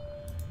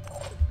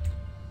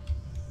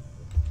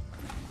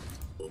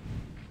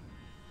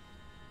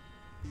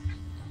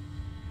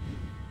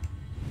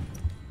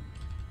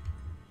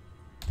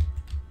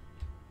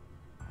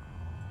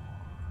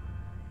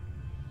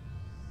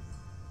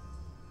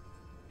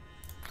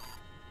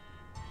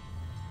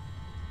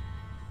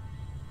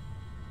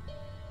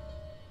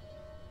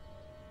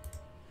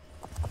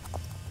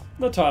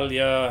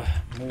 Natalia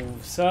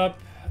moves up,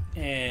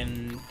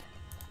 and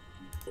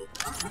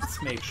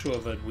let's make sure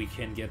that we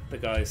can get the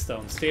guys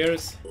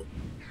downstairs.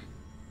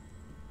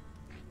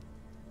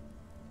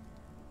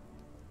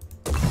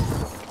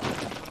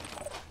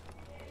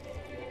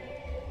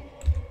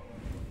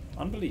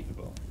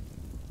 Unbelievable.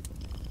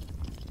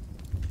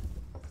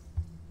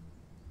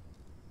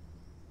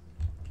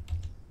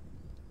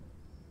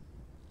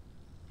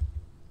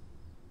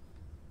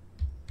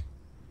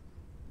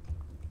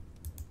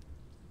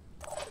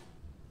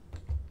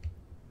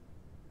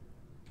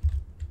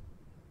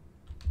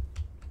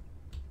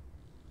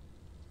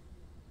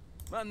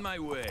 On my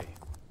way.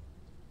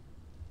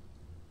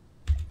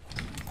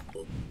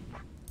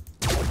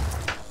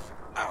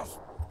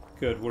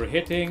 Good, we're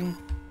hitting.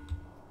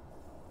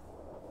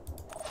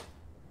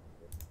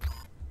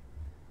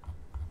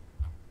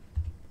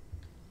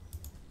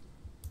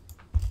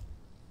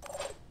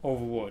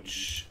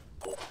 Overwatch.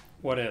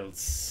 What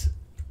else?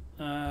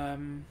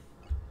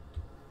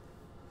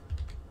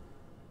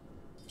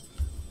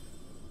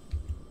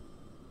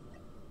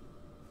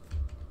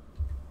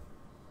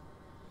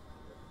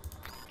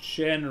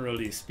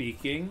 Generally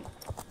speaking,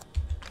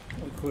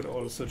 we could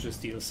also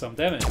just deal some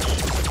damage.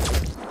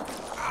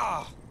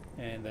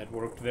 And that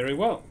worked very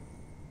well.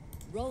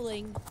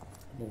 Rolling.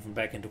 Moving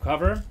back into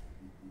cover.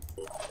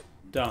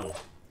 Done.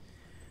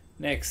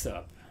 Next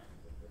up.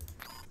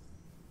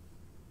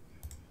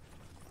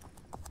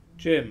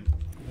 Jim,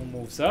 who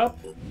moves up.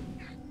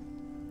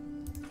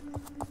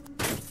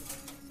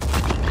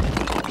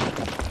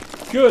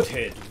 Good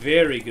hit.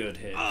 Very good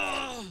hit.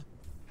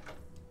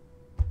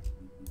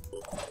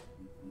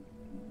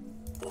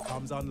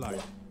 Comms online.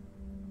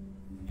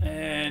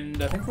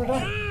 And I think we're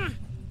done.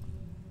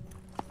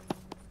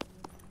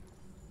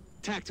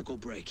 Tactical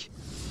break.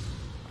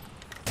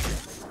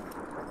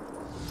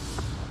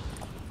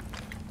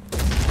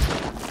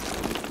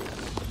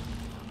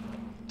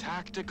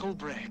 Tactical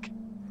break.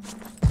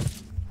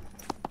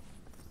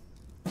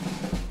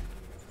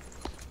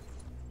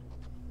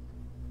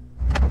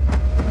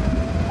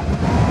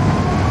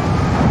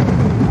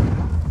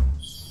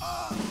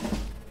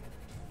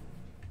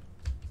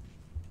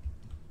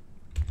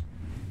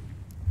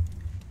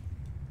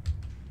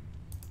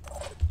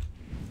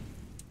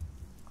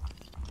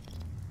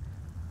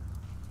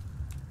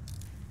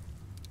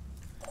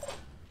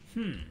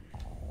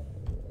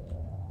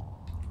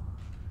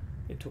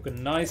 It took a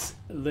nice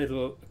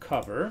little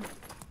cover.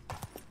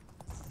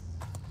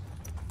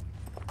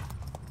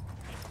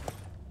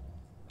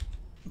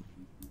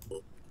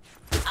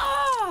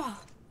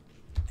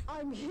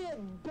 I'm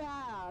hit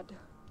bad.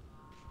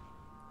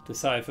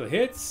 Decipher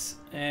hits,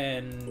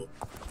 and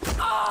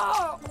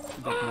a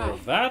bit more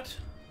of that.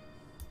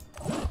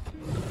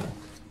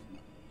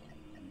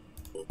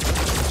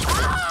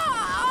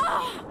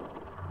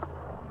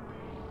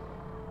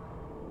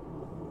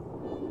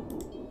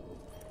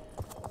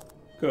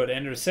 Good,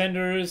 Ender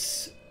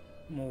Sanders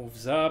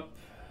moves up.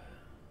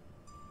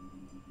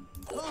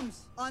 Comms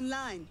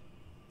online.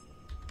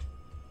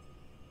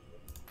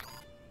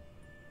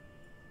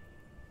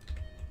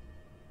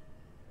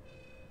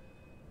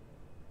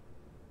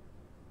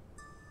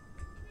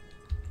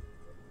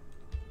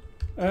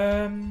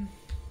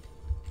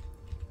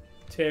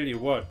 Tell you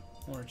what,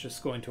 we're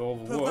just going to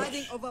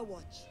Providing Overwatch.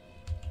 Overwatch.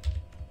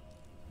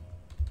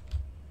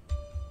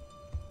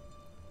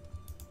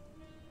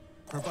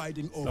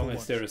 Providing As long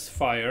as Overwatch. there is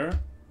fire.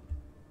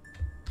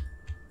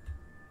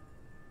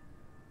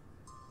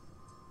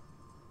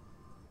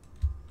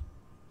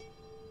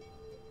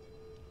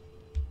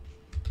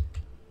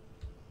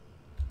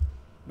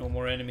 No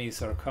more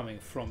enemies are coming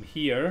from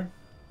here.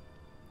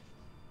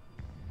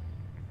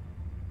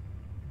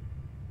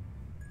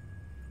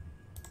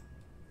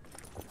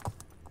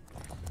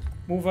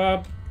 Move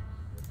up.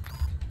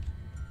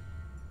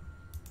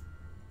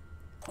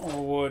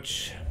 Overwatch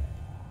Overwatch.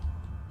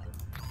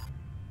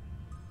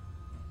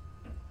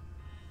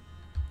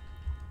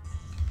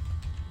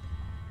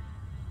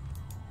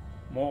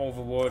 More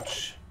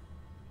Overwatch.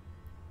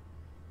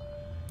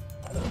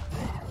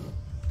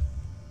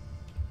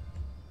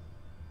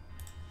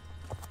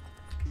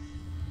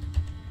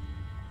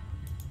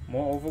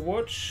 More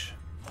Overwatch.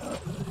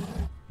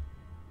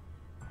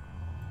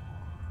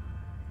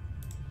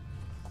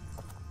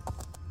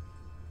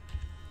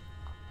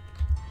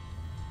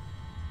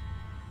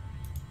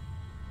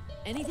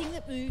 Anything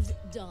that moves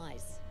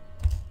dies.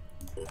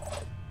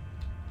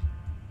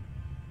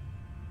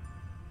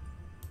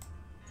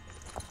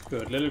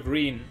 Good. Little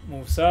green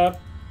moves up.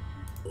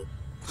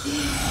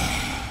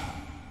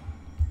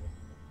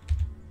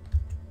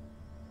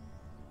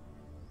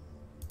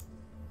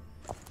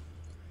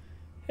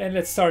 And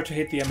let's start to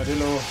hit the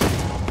armadillo.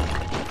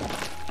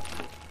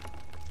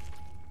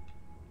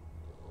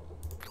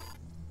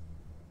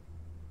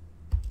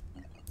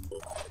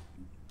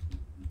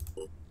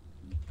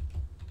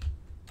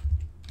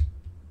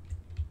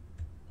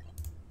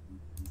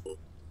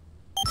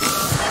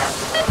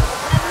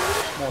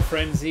 More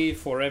frenzy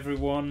for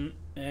everyone,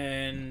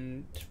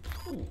 and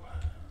ooh,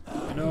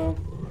 you know,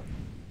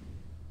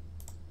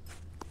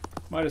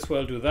 might as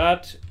well do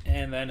that,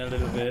 and then a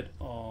little bit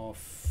of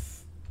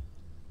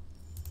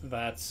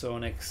that, so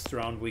next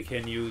round we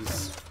can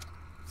use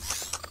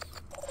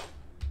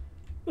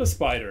the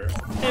spider.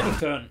 End of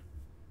turn.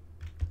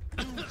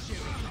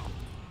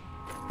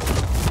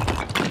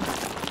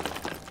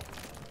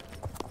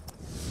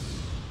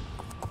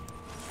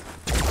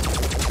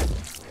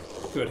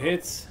 Good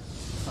hits.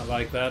 I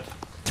like that.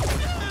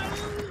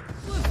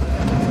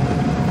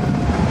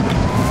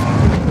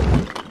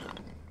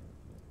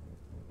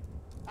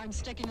 I'm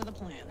sticking to the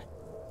plan.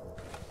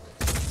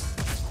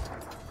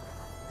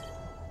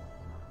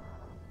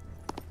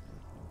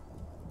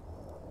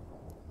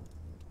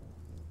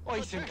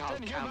 I think I'll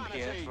camp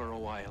here for a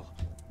while.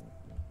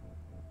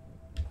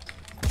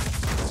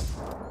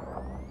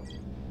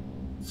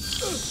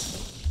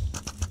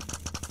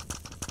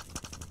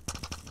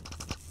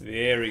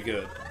 Very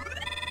good.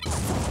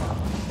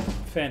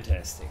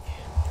 Fantastic.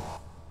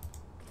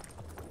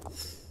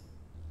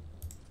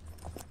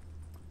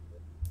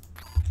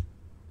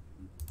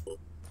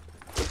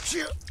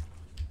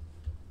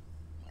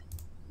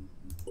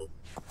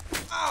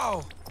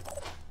 Ow!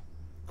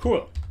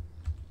 Cool.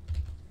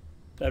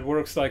 That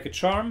works like a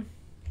charm.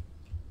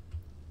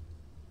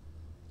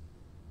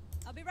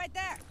 I'll be right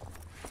there.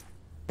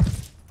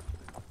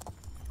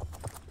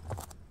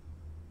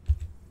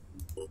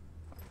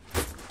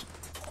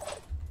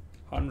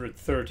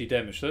 $130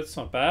 damage. That's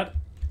not bad.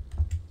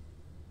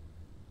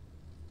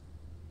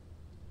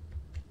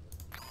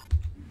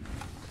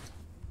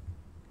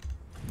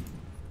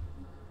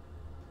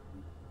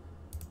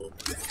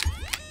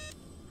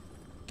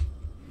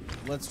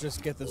 Let's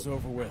just get this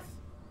over with.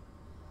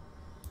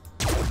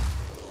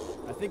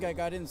 I think I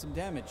got in some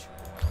damage.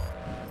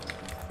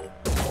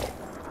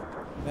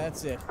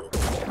 That's it.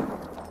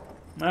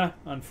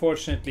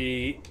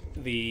 Unfortunately,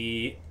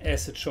 the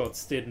acid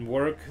shots didn't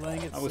work.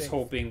 Playing it I was safe.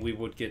 hoping we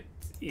would get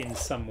in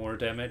some more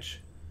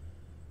damage.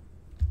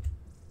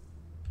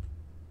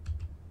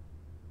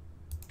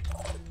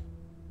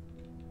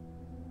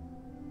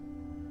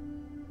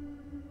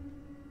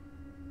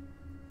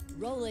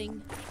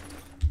 Rolling.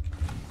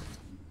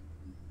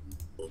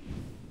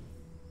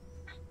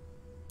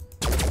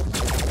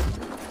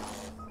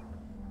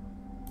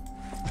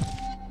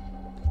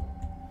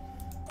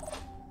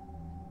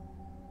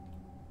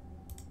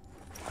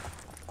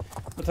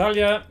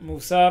 Natalia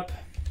moves up.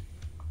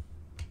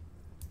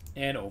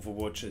 And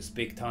Overwatch is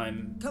big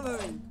time.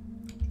 Covering.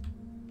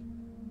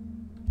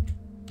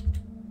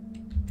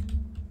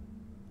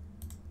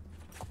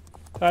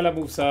 Tyler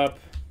moves up.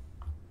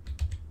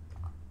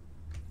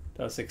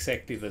 Does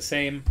exactly the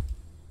same.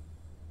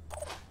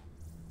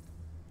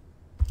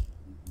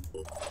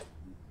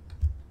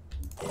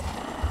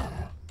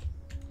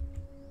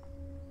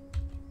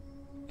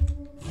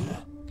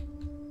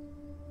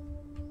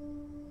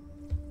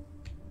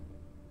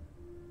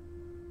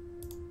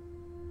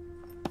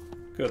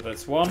 Good,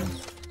 that's one.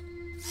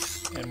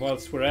 And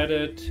whilst we're at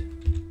it,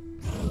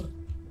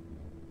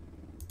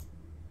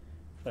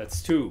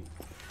 that's two.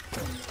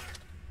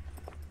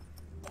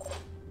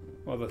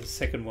 Well, the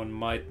second one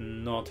might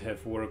not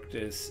have worked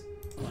as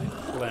I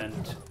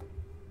planned.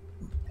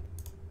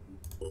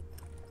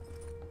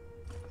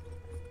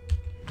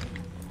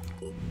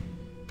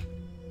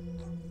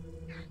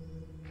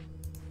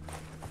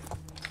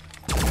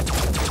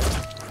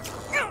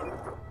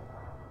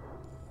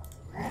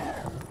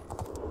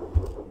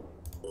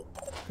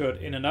 Good,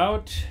 in and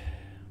out.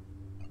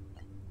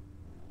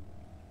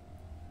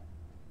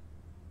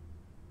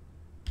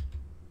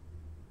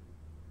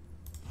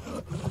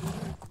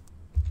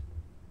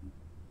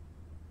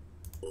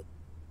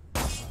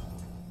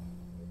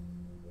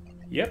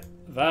 Yep,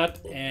 that,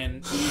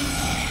 and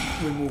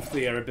remove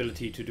their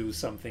ability to do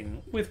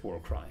something with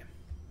Warcry.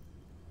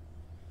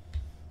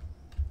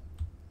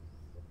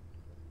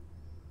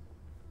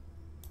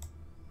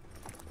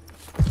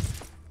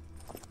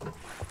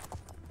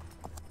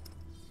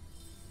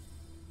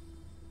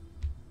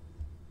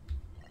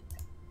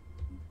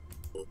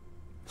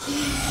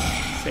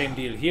 Same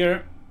deal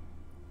here.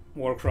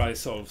 Warcry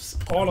solves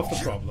all of the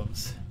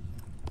problems.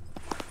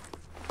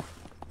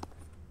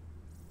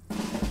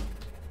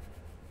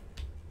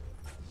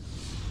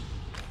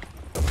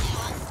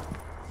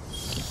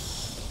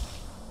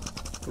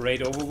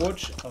 Great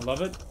Overwatch, I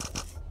love it.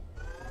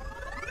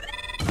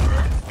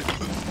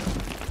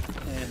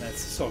 And that's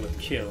a solid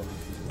kill.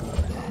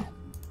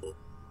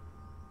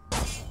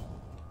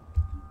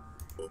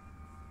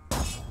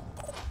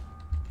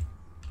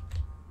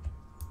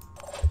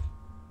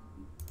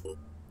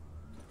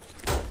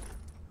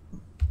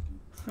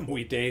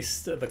 We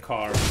dazed the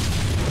car.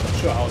 Not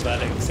sure how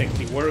that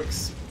exactly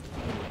works.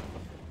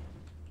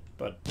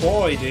 But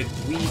boy, did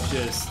we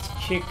just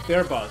kick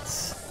their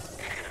butts.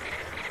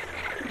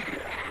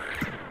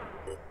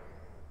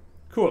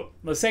 Cool.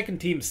 The second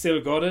team still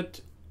got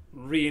it.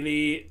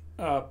 Really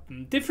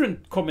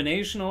different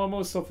combination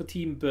almost of a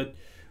team, but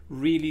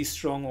really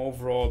strong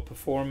overall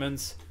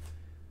performance.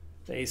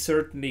 They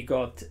certainly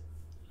got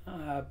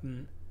a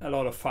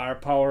lot of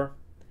firepower.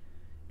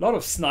 A lot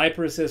of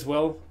snipers as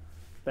well.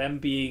 Them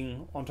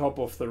being on top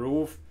of the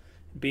roof,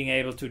 being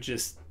able to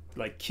just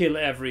like kill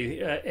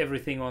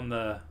everything on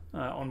the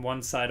on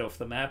one side of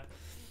the map.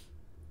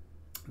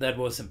 That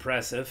was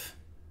impressive.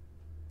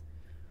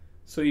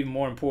 So even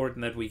more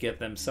important that we get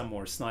them some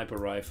more sniper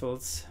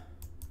rifles.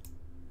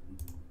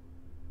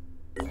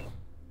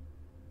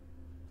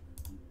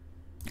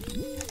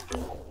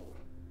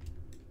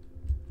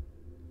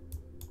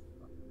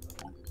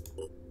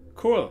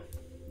 Cool.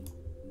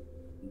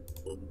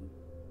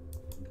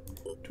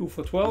 2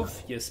 for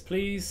 12, yes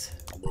please.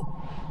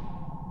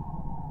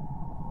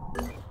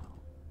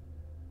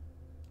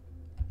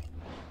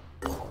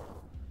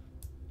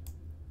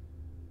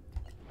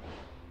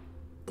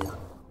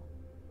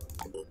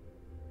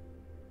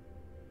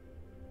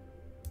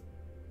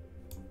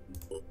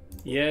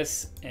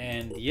 Yes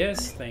and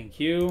yes,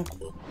 thank you.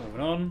 Moving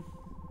on.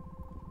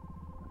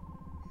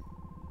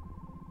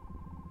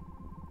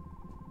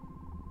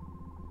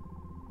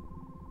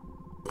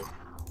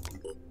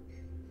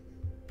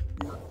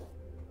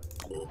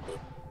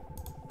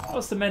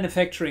 How's the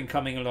manufacturing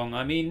coming along?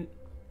 I mean,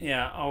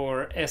 yeah,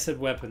 our acid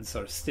weapons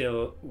are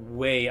still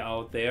way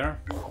out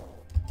there.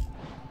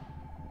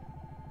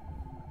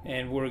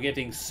 And we're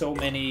getting so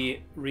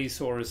many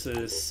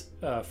resources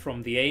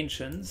from the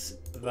ancients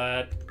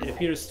that it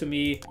appears to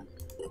me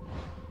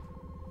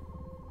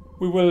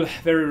we will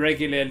very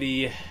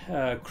regularly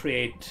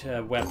create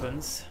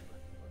weapons.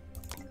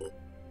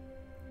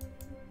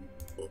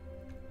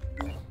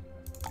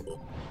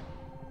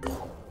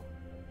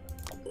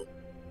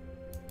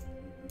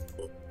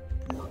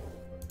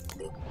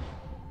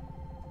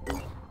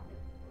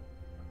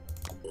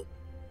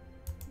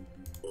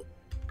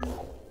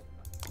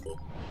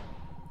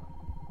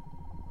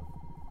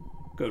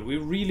 Good. We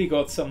really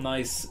got some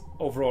nice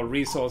overall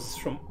resources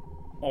from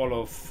all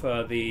of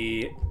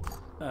the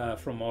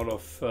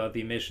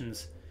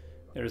missions.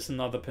 There's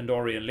another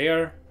Pandorian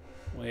lair,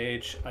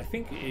 which I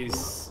think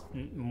is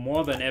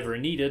more than ever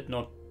needed,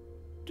 not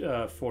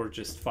for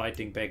just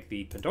fighting back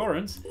the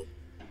Pandorans,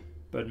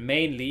 but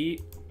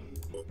mainly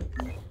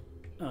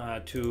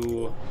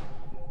to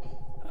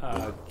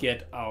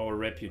get our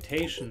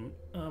reputation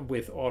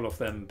with all of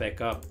them back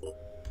up,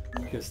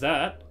 because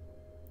that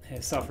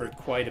has suffered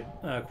quite a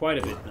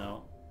bit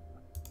now.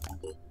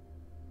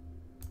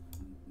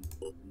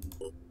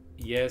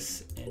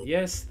 Yes and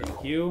yes,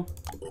 thank you.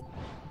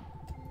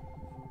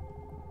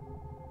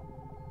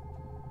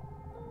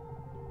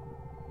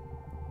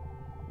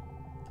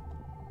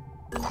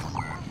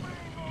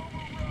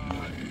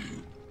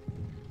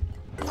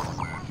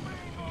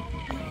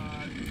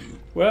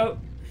 Well,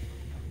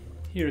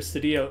 here's the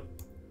deal.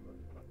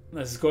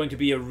 This is going to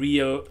be a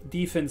real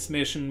defense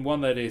mission,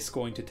 one that is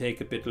going to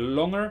take a bit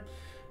longer,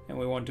 and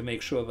we want to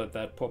make sure that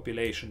that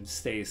population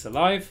stays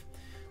alive.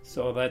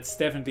 So that's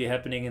definitely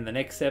happening in the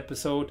next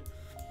episode.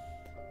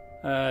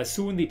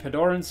 Soon the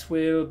Pandorans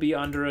will be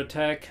under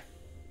attack.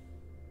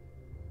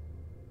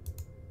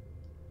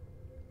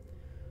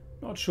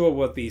 Not sure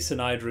what the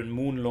Synhydran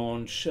moon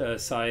launch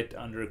site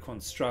under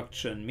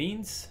construction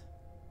means.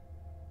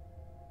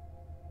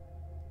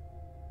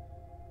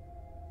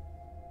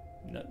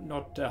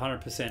 Not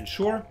 100%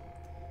 sure.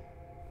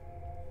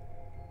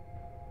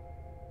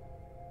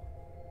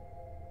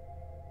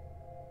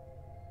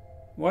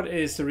 What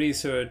is the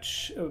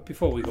research?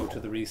 Before we go to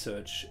the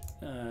research,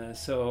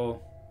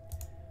 so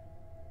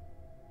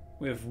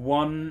we have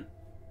one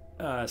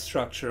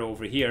structure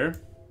over here,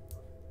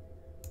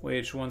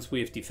 which once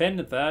we've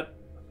defended that,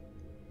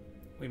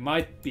 we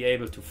might be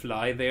able to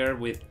fly there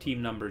with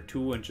team number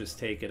 2 and just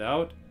take it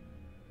out.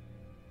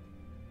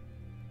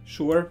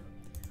 Sure.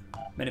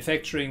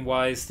 Manufacturing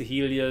wise, the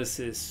Helios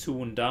is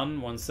soon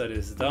done. Once that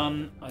is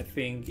done, I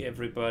think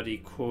everybody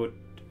could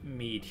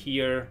meet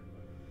here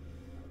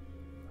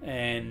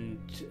and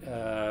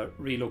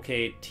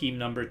relocate team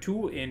number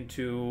 2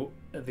 into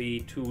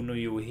the 2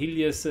 new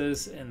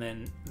Helioses, and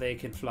then they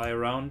can fly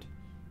around.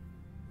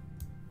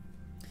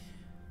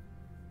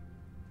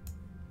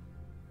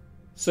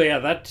 So yeah,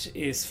 that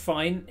is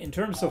fine. In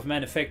terms of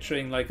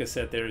manufacturing, like I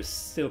said, there is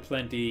still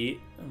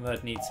plenty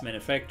that needs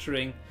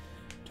manufacturing.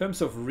 In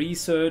terms of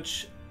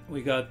research,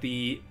 we got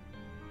the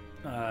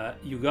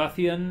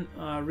Yugathian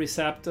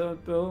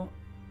receptacle,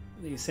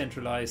 the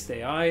centralized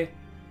AI,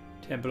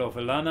 Temple of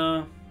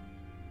Elana,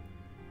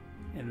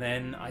 and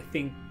then I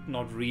think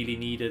not really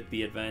needed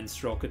the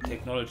advanced rocket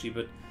technology,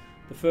 but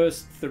the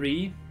first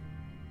three,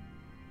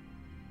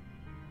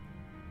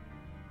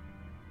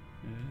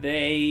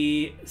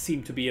 they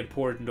seem to be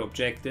important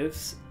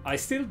objectives. I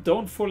still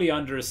don't fully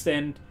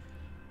understand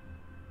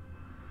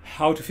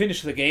how to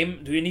finish the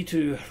game. Do we need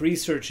to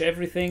research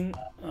everything?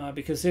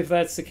 Because if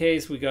that's the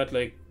case, we got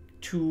like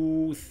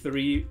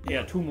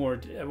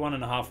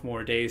 1.5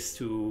 more days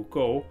to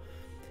go.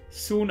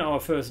 Soon our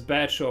first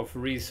batch of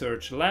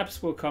research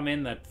labs will come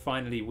in that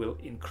finally will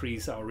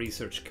increase our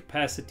research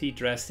capacity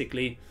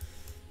drastically.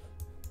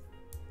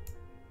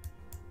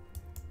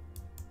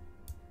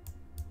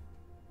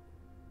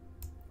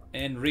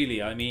 And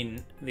really, I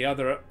mean, the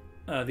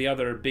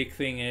other big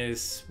thing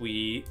is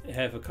we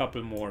have a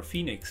couple more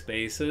Phoenix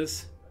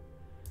bases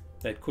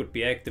that could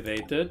be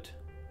activated.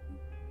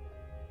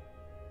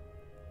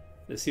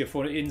 This here,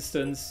 for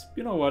instance,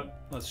 you know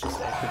what? Let's just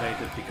activate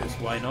it because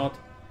why not?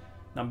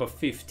 Number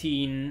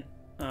 15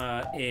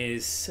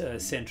 is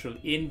Central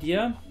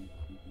India.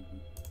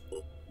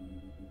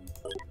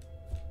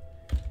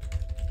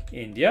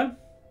 India?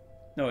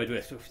 No,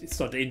 it's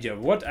not India.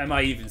 What am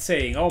I even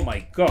saying? Oh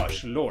my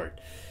gosh,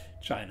 Lord.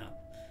 China.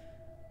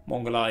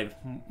 Mongolai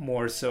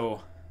more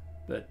so,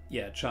 but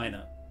yeah,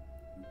 China.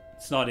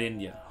 It's not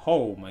India.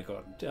 Oh my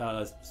god.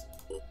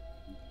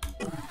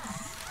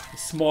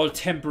 Small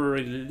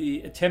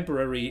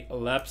temporary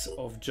lapse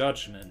of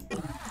judgment.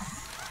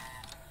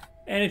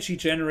 Energy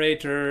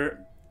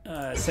generator,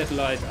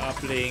 satellite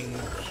uplink,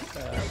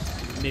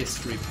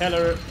 mist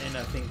repeller, and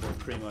I think we're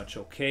pretty much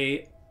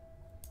okay.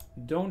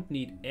 Don't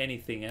need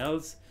anything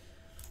else.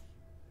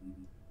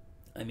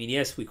 I mean,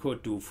 yes, we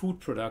could do food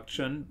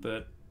production,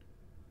 but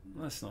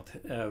that's not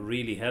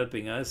really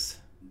helping us.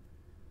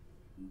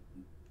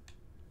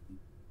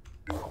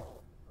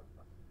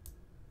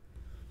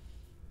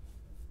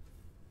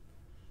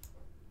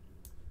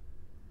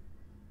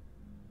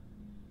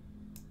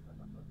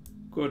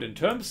 Good. In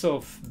terms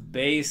of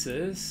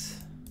bases,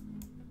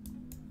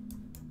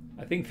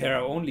 I think there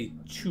are only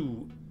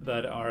 2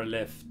 that are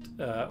left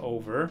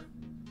over.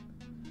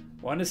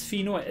 One is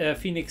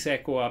Phoenix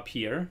Echo up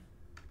here.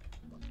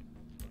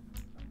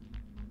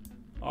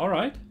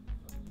 Alright.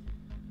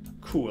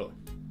 Cool.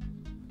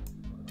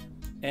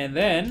 And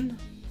then...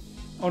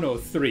 oh no,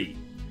 3.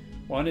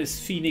 One is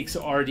Phoenix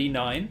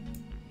RD9.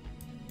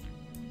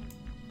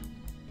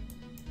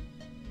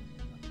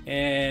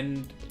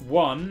 And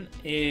one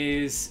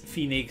is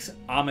Phoenix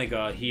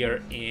Omega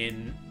here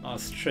in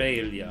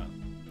Australia.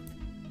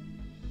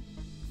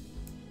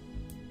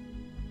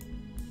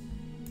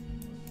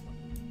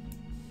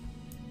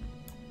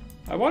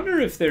 I wonder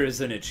if there is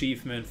an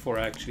achievement for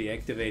actually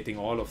activating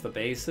all of the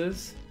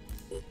bases.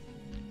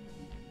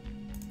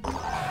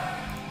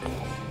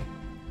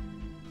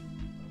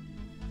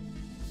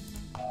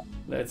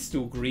 Let's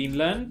do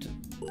Greenland.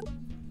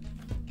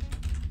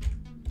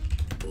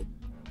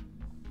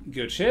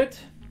 Good shit.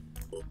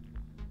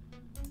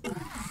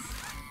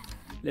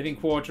 Living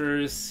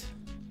quarters.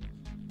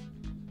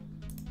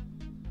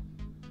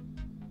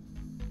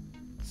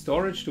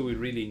 Storage, do we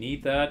really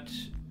need that?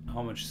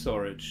 How much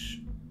storage?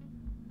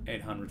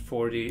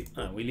 840.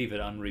 We leave it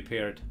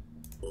unrepaired.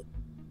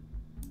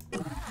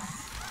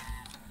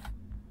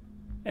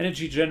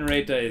 Energy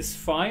generator is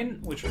fine,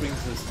 which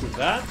brings us to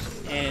that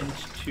and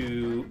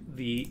to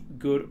the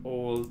good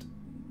old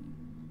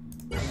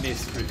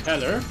mist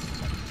repeller.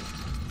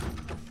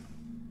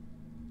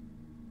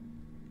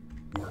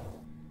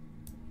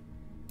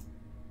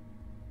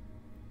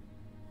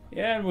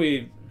 Yeah,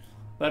 and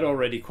that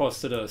already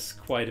costed us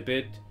quite a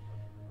bit.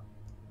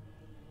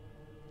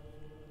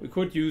 We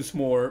could use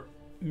more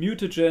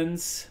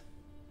mutagens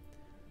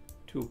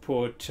to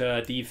put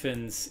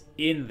defense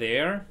in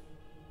there.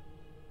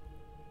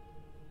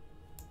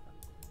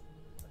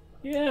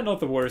 Yeah, not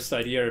the worst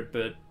idea,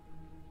 but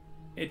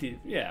it is,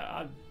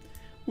 yeah,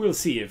 we'll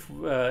see if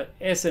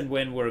as and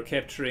when we're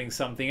capturing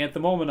something. At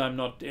the moment I'm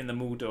not in the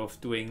mood of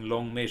doing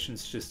long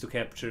missions just to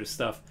capture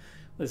stuff.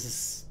 This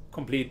is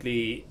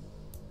completely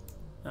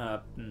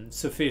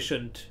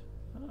sufficient,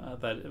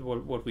 that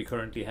what we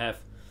currently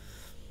have.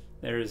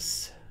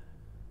 There's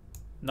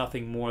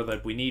nothing more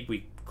that we need.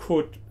 We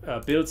could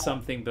build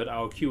something, but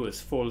our queue is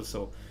full,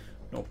 so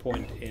no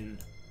point in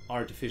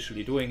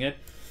artificially doing it.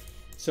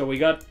 So we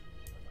got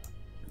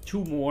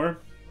 2 more,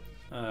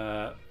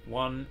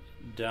 one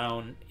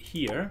down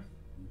here,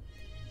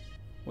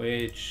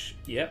 which,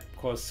 yep,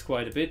 costs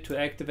quite a bit to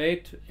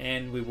activate,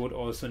 and we would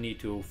also need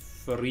to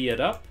free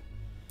it up.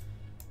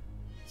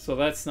 So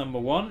that's number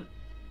 1.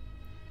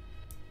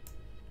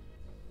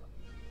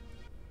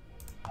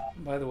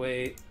 By the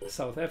way,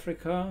 South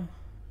Africa.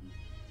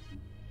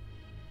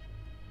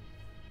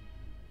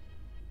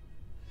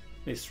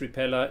 Mist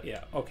repeller,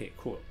 yeah, okay,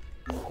 cool.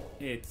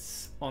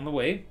 It's on the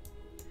way.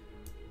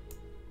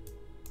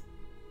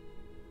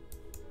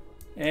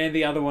 And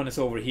the other one is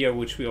over here,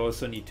 which we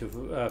also need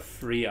to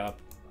free up.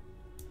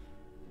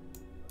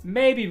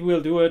 Maybe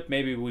we'll do it,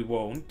 maybe we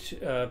won't.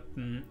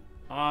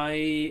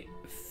 I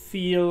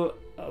feel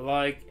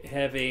like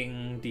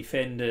having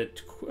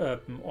defended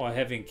or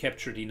having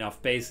captured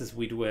enough bases.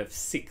 We do have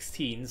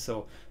 16,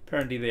 so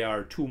apparently there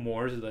are 2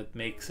 more, so that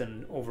makes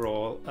an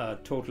overall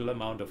total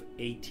amount of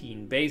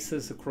 18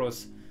 bases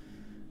across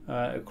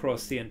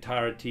the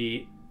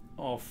entirety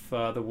of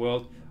the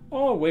world.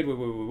 Oh,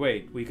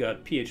 wait. We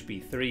got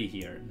PHP 3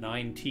 here,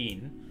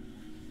 19.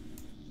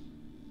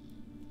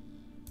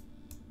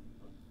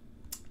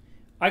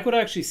 I could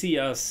actually see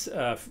us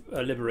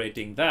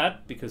liberating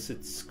that because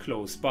it's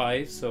close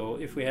by. So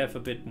if we have a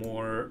bit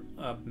more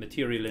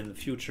material in the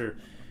future,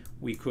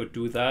 we could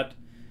do that.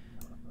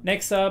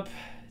 Next up,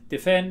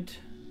 defend.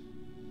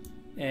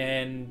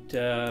 And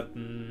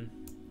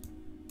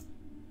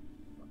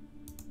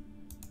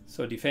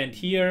so defend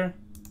here.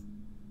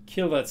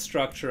 Kill that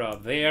structure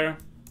up there.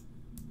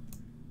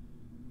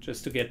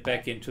 Just to get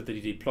back into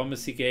the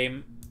diplomacy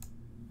game.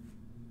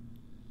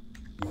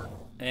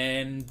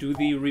 And do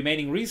the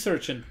remaining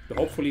research, and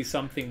hopefully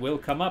something will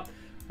come up.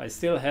 I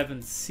still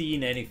haven't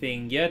seen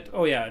anything yet.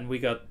 Oh yeah, and we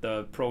got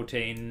the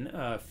protein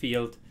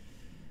field,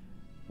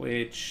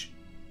 which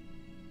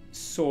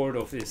sort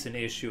of is an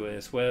issue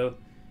as well.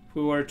 If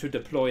we were to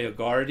deploy a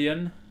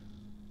guardian,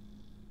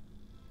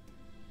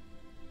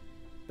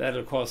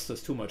 that'll cost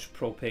us too much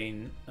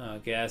propane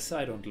gas.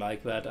 I don't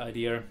like that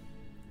idea.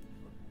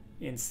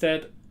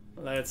 Instead,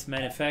 let's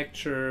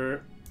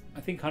manufacture, I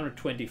think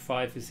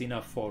 125 is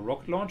enough for a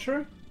rocket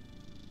launcher,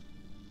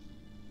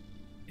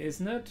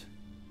 isn't it?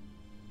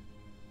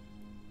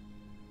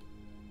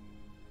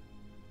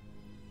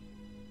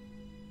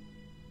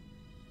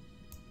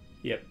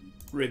 Yep,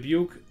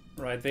 rebuke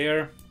right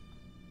there.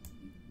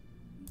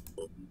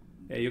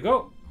 There you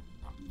go.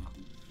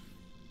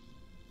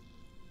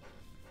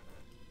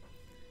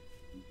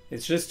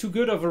 It's just too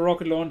good of a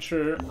rocket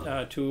launcher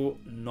to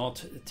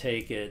not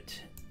take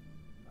it.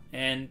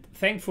 And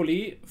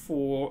thankfully,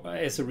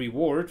 as a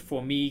reward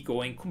for me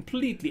going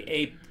completely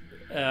ape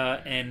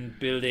and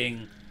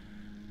building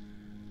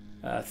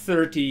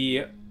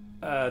 30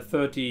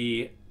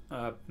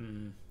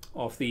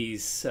 of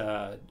these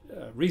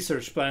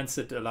research plants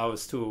that allow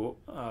us to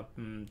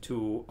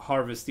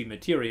harvest the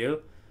material,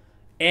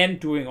 and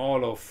doing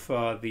all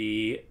of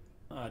the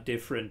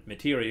different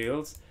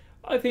materials,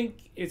 I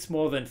think it's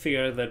more than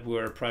fair that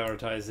we're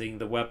prioritizing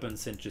the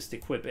weapons and just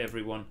equip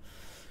everyone.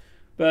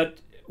 But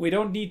we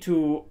don't need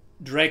to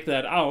drag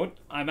that out.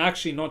 I'm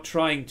actually not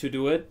trying to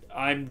do it.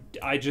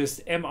 I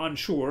just am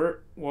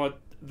unsure what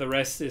the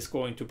rest is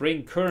going to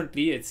bring.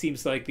 Currently, it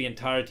seems like the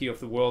entirety of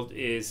the world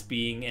is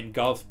being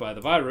engulfed by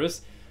the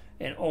virus,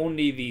 and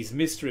only these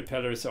mist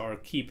repellers are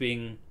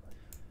keeping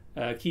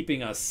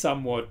us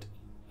somewhat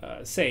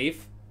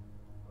safe.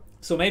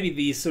 So maybe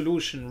the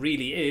solution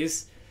really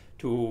is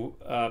to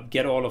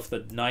get all of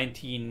the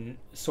 19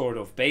 sort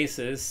of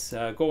bases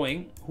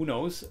going. Who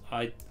knows?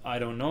 I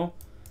don't know.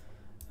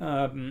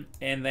 And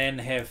then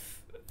have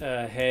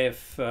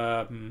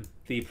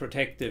the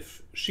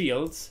protective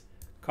shields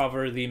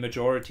cover the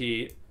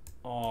majority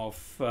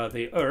of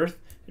the Earth.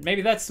 And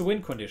maybe that's the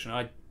win condition.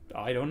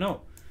 I don't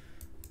know.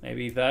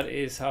 Maybe that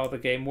is how the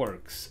game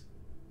works.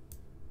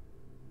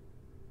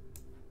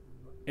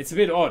 It's a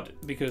bit odd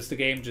because the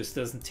game just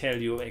doesn't tell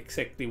you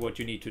exactly what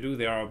you need to do.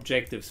 There are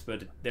objectives,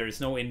 but there is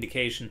no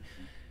indication.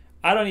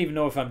 I don't even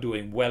know if I'm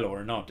doing well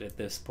or not at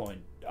this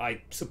point.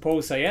 I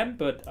suppose I am,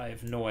 but I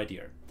have no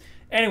idea.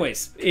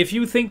 Anyways, if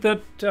you think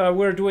that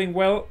we're doing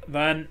well,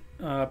 then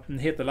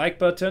hit the like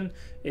button.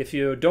 If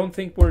you don't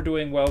think we're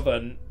doing well,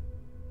 then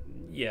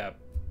yeah,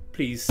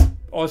 please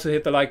also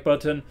hit the like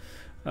button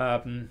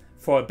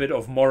for a bit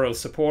of moral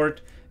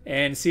support.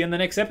 And see you in the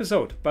next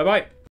episode. Bye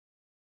bye.